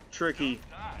tricky.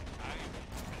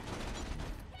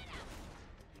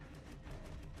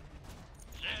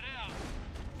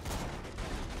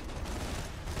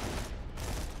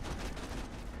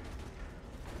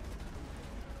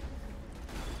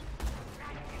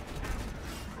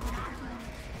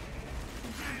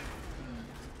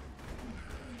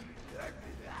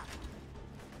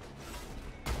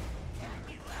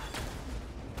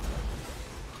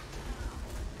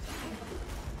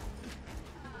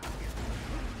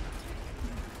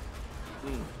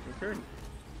 Is there an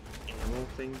ammo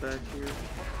thing back here?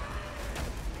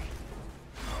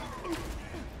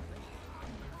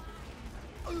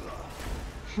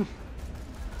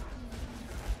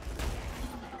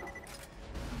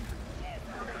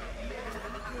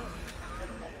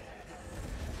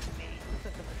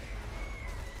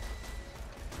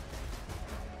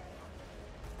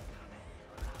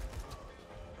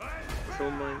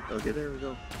 Soul mine. Okay, there we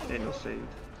go. Daniel saved.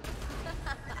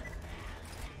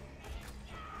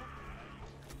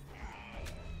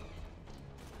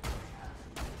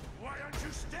 Why aren't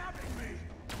you stabbing me?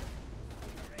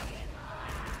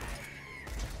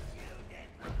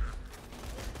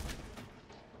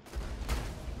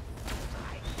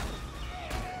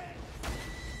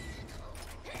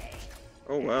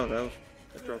 Oh wow, that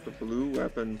dropped a blue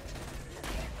weapon.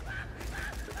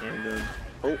 And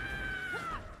oh.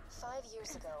 5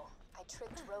 years ago, I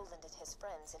tricked Roland and his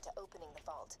friends into opening the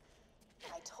vault.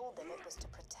 I told them it was to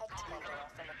protect Mandela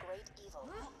from a great evil.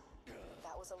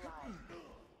 That was a lie.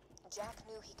 Jack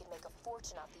knew he could make a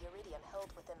fortune off the iridium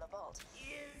held within the vault,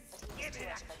 but he was too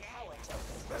much of a coward to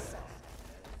open it himself.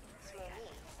 Through me,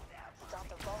 he got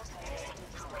the vault hunters to do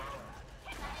his dirty work.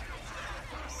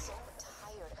 I'm so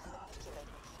tired of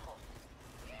manipulating people.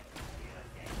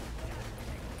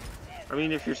 I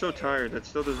mean, if you're so tired, that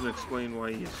still doesn't explain why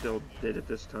you still did it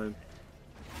this time.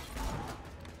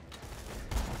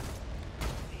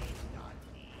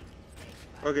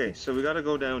 Okay, so we gotta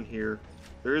go down here.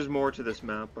 There is more to this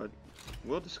map, but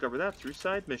we'll discover that through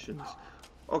side missions.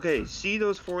 Okay, see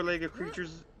those four-legged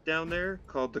creatures down there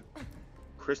called the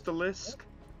Crystallisk?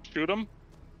 Shoot them?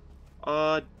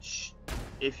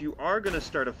 If you are gonna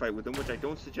start a fight with them, which I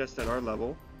don't suggest at our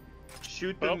level,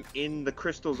 shoot them in the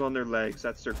crystals on their legs.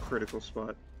 That's their critical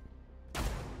spot.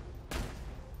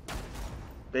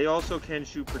 They also can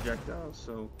shoot projectiles,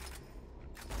 so...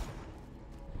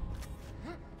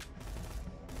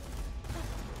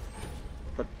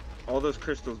 But all those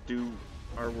crystals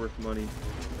are worth money.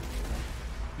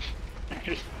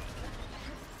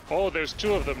 Oh, there's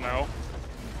 2 of them now.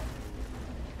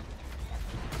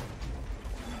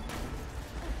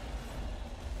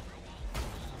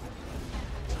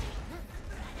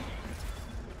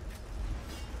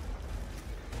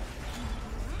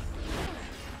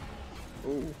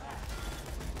 Ooh.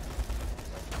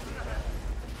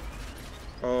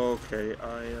 Okay,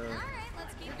 Alright,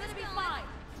 let's keep this going.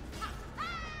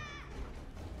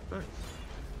 Nice.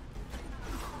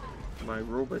 My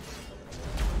robots.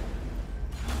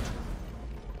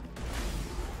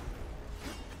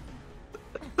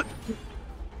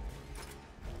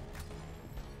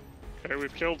 Okay,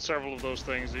 we've killed several of those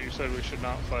things that you said we should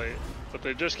not fight, but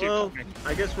they just keep coming.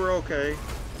 I guess we're okay.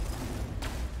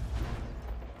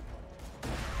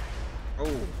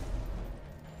 Oh.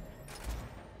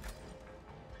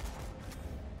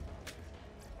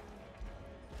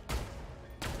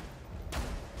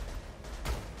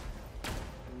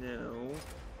 No.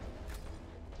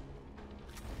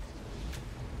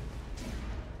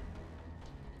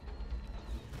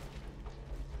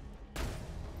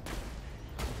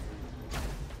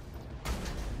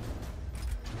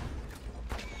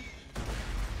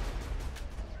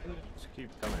 Just keep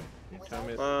coming. You tell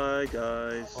me. Bye,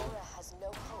 guys. Has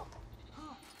no hope.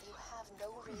 You have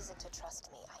no reason to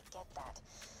trust me. I get that.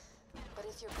 But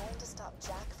if you're going to stop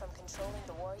Jack from controlling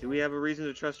the warrior, Do we have a reason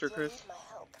to trust her, Chris? need my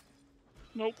help.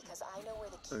 Nope. Because I know where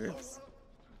the key Okay. is.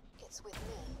 It's with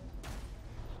me.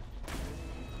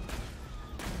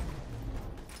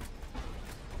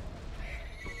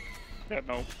 Yeah,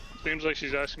 no. Seems like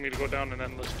she's asking me to go down an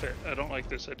endless pit. I don't like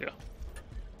this idea.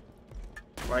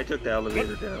 Well, I took the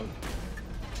elevator down.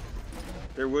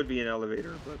 There would be an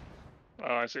elevator, but...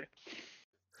 Oh, I see.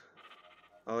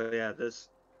 Oh yeah, this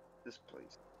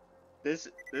place. This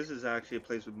is actually a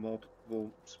place with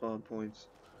multiple spawn points.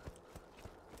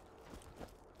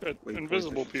 Good. Wait,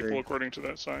 Invisible points, I should people, say. according to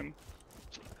that sign.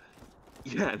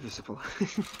 Yeah, invisible.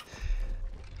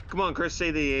 Come on, Chris,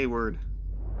 say the A word.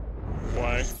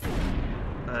 Why?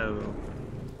 I don't know.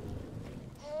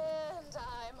 And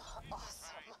I'm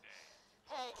awesome.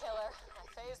 Hey, killer.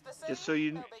 I phased this in. Just so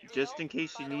you, No big just deal. in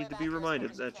case you Find a way need to back be here as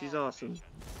reminded quick as you that she's can. awesome.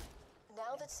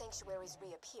 Now that Sanctuary's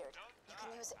reappeared, you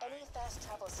can use any fast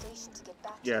travel station to get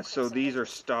back to Yeah, the so Crimson these are Raiders.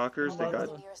 stalkers. They Find got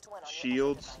the nearest one on your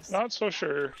shields. device. Not so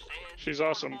sure. She's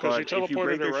awesome, because he But if you teleported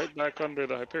break her her right back under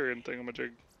the Hyperion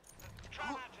thingamajig.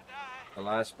 The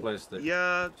last place that.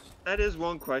 Yeah, that is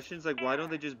one question. It's like, why don't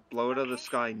they just blow it out of the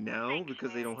sky now?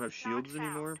 Because they don't have shields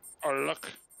anymore? Oh,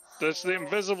 look. That's the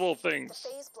invisible The things.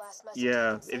 phase blast must have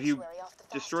Yeah, taken if you Sanctuary off the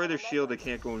fast destroy their travel shield, they network.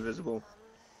 can't go invisible.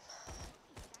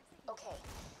 Okay,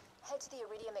 head to the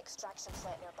iridium extraction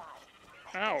plant nearby.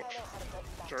 I Ouch. think I know how to get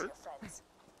you back to Jerk. your friends.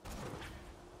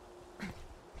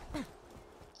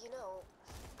 You know,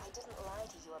 I didn't lie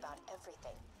to you about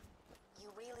everything.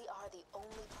 You really are the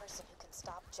only person who can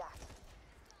stop Jack.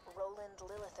 Roland,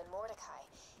 Lilith, and Mordecai.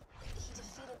 He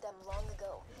defeated them long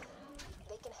ago.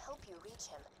 They can help you reach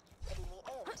him, but in the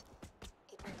end,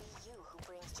 it will be you who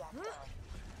brings Jack down.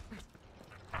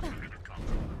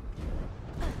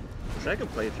 Second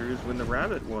playthrough is when the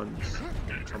rabbit ones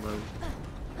come out.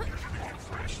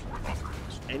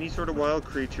 Any sort of wild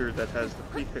creature that has the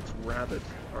prefix rabbit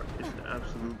is an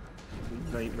absolute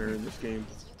nightmare in this game.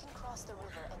 If you can cross the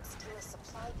river and steal a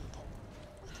supply beacon,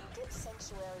 we can get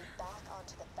Sanctuary back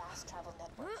onto the fast travel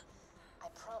network. I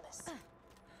promise.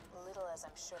 Little as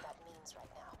I'm sure that means right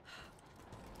now.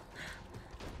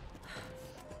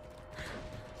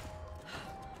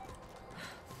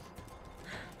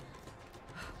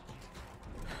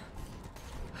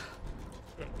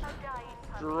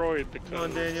 Droid the Come on,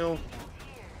 code. Daniel.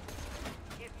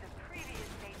 If the previous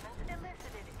statement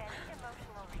elicited any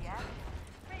emotional reaction,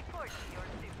 report to your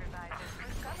supervisor for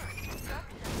summary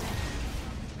instructions.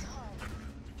 Darn.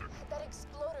 That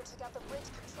exploder took out the bridge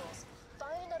controls.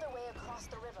 Find another way across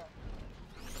the river.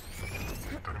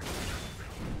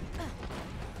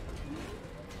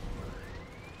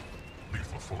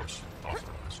 Lethal force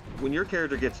authorized. When your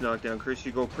character gets knocked down, Chris,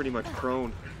 you go pretty much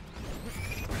prone.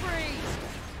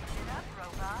 Enough,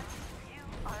 robot. You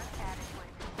are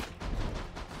adequate.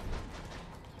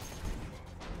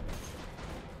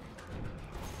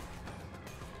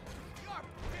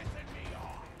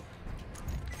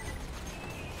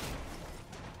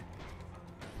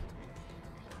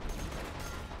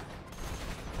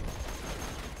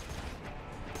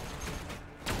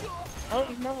 Oh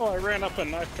no, I ran up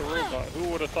and knifed a robot. Who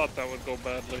would have thought that would go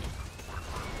badly?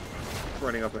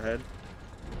 Running up ahead.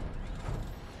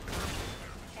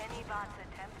 Any bots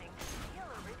attempting to steal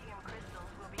iridium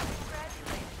crystals will be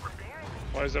congratulated for their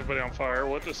initiative. Why is everybody on fire?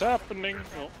 What is happening?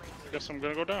 Oh, I guess I'm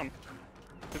gonna go down.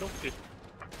 Okay.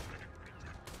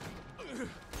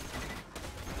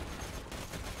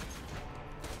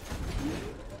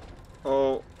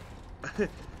 Oh.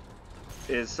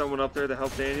 Is someone up there to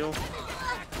help Daniel?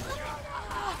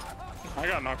 I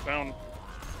got knocked down.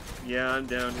 Yeah, I'm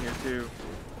down here too.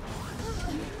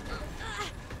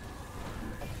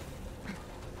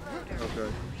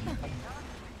 Okay.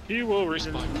 He will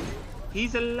respawn.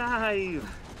 He's alive!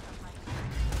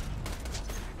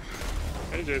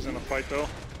 AJ's in a fight though.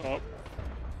 Oh.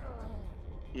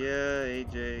 Yeah,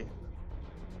 AJ.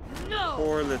 No!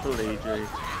 Poor little AJ.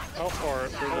 How far?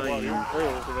 So Oh, wow, you're naive. way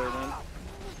over there, man.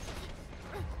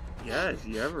 Yeah, is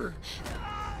he ever?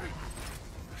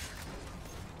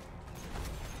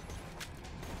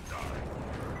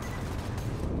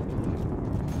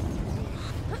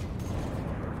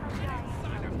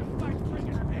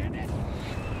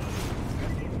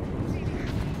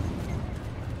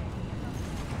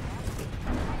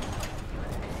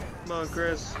 Come on,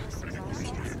 Chris. We need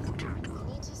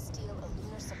to steal a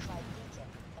lunar supply beacon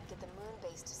and get the moon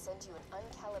base to send you an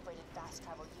uncalibrated fast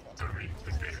travel unit.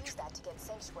 You can use that to get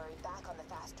Sanctuary back on the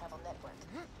fast travel network.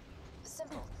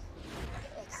 Simple.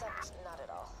 Except not at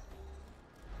all.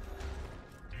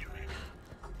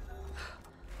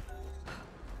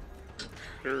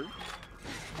 Sure.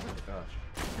 Gosh.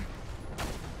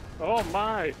 Oh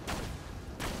my!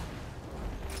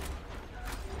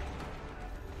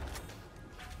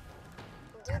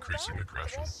 Did increasing that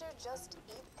aggression. Thresher just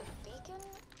eat the beacon?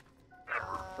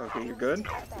 Okay, you're good?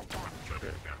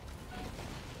 Okay.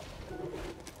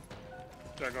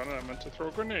 Daggone it, I meant to throw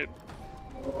a grenade.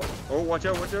 Oh, watch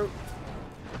out, watch out!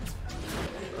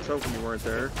 I was hoping you weren't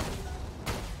there.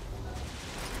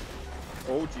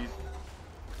 Oh, jeez.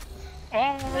 Oh,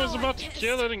 I was about to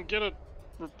kill it and get it.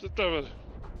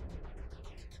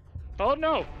 Oh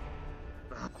no!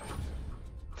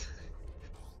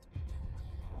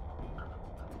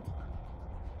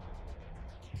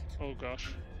 Oh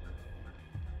gosh.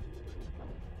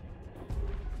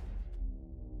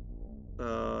 I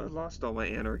lost all my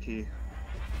anarchy.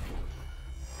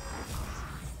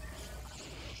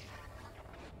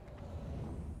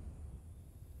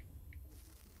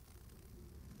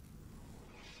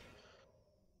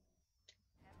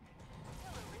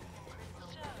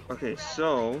 Okay,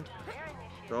 so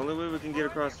the only way we can get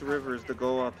across the river is to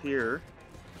go up here.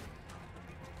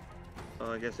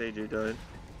 Oh, I guess AJ died.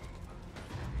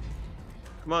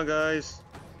 Come on, guys.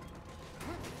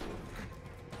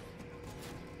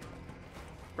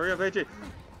 Hurry up, AJ.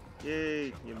 Yay,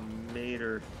 you made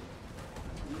her.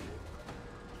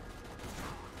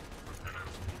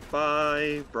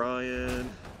 Bye, Brian.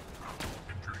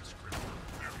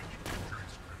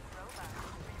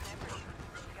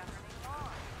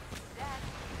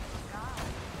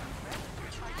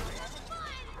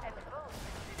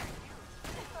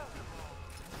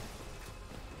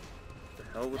 The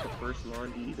hell with the first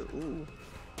lawn eat? Ooh,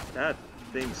 that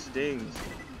thing stings.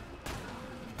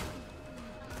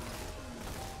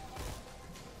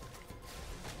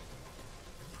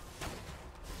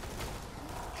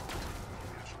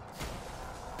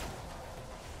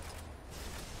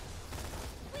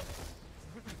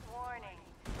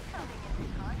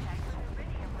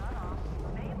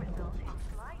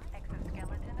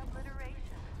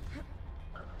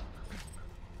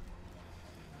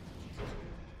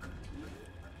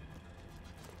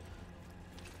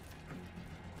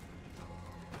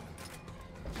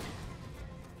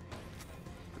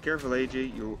 Careful,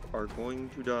 AJ, you are going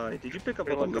to die. Did you pick up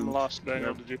I feel all like the I'm loot? lost, Daniel.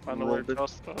 Yep. Did you find the Rolled right it.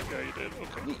 dust? Oh, yeah, you did.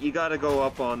 Okay. You gotta go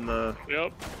up on the...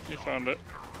 Yep, you found it.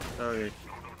 Okay.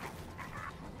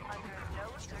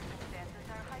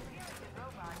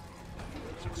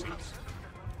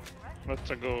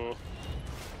 Let's go.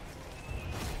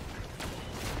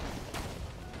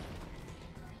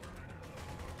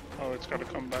 Oh, it's gotta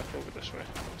come back over this way.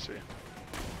 Let's see.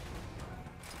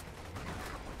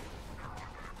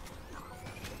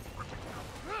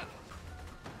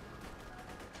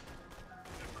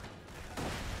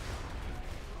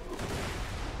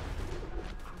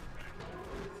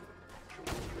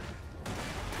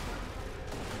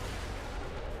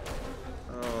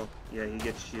 Oh, yeah, he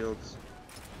gets shields.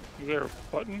 Is there a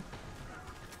button?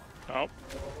 Oh.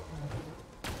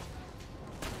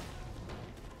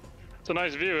 It's a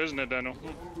nice view, isn't it, Daniel?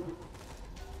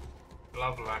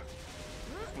 Lovely.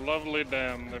 Lovely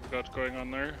dam they've got going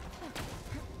on there.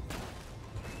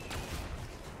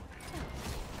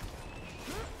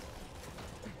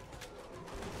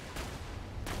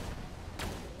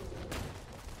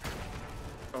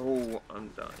 Oh, I'm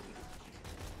dying.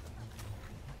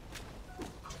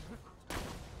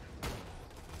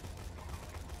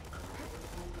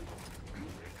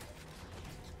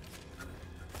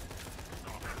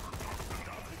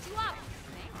 Pick you up.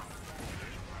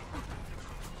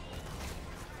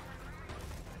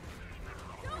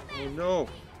 Oh no!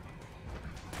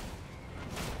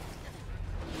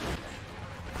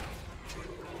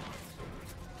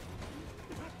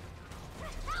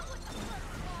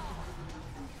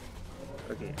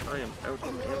 Okay, I am out of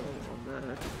ammo on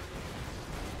that.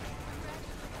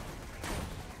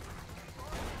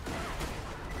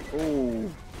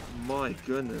 Oh my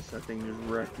goodness, that thing just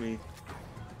wrecked me.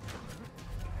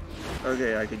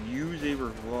 Okay, I could use a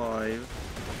revive.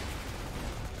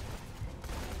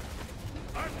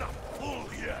 I'm not full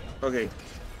yet. Okay,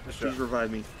 please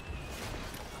revive me.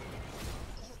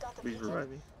 You've got the Please beacon? revive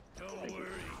me. Don't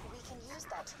worry. We can use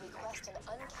that to request an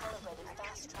uncalibrated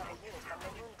fast travel unit from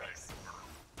the moon base.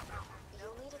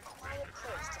 You'll need a quiet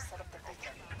place to set up the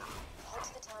beacon. Head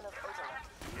to the town of Overlook.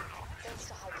 Thanks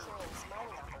to Hyperion's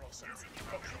mining operations,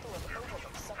 the people of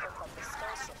Overlook suffer from the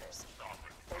skull shifters.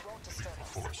 They won't disturb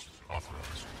us. Force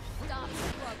authorized. Stop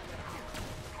struggling.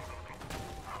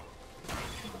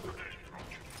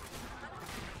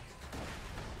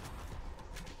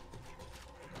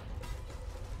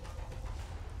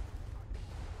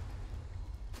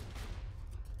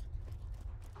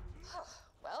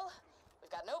 Well,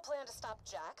 we've got no plan to stop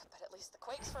Jack, but at least the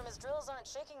quakes from his drills aren't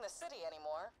shaking the city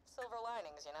anymore. Silver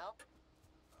linings, you know?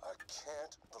 I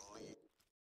can't believe.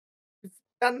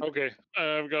 Okay,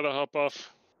 I've got to hop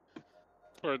off.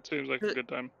 Or it seems like a good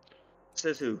time.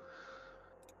 Says who?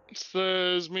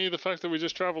 Says me the fact that we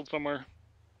just traveled somewhere.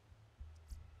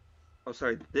 Oh,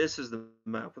 sorry. This is the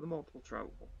map with the multiple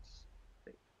travel points.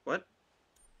 Wait, what?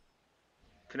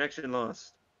 Connection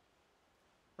lost.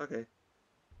 Okay.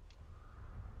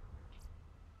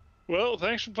 Well,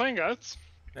 thanks for playing, guys.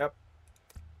 Yep.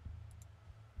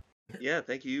 Yeah,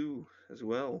 thank you as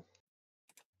well.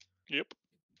 Yep.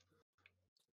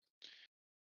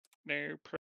 No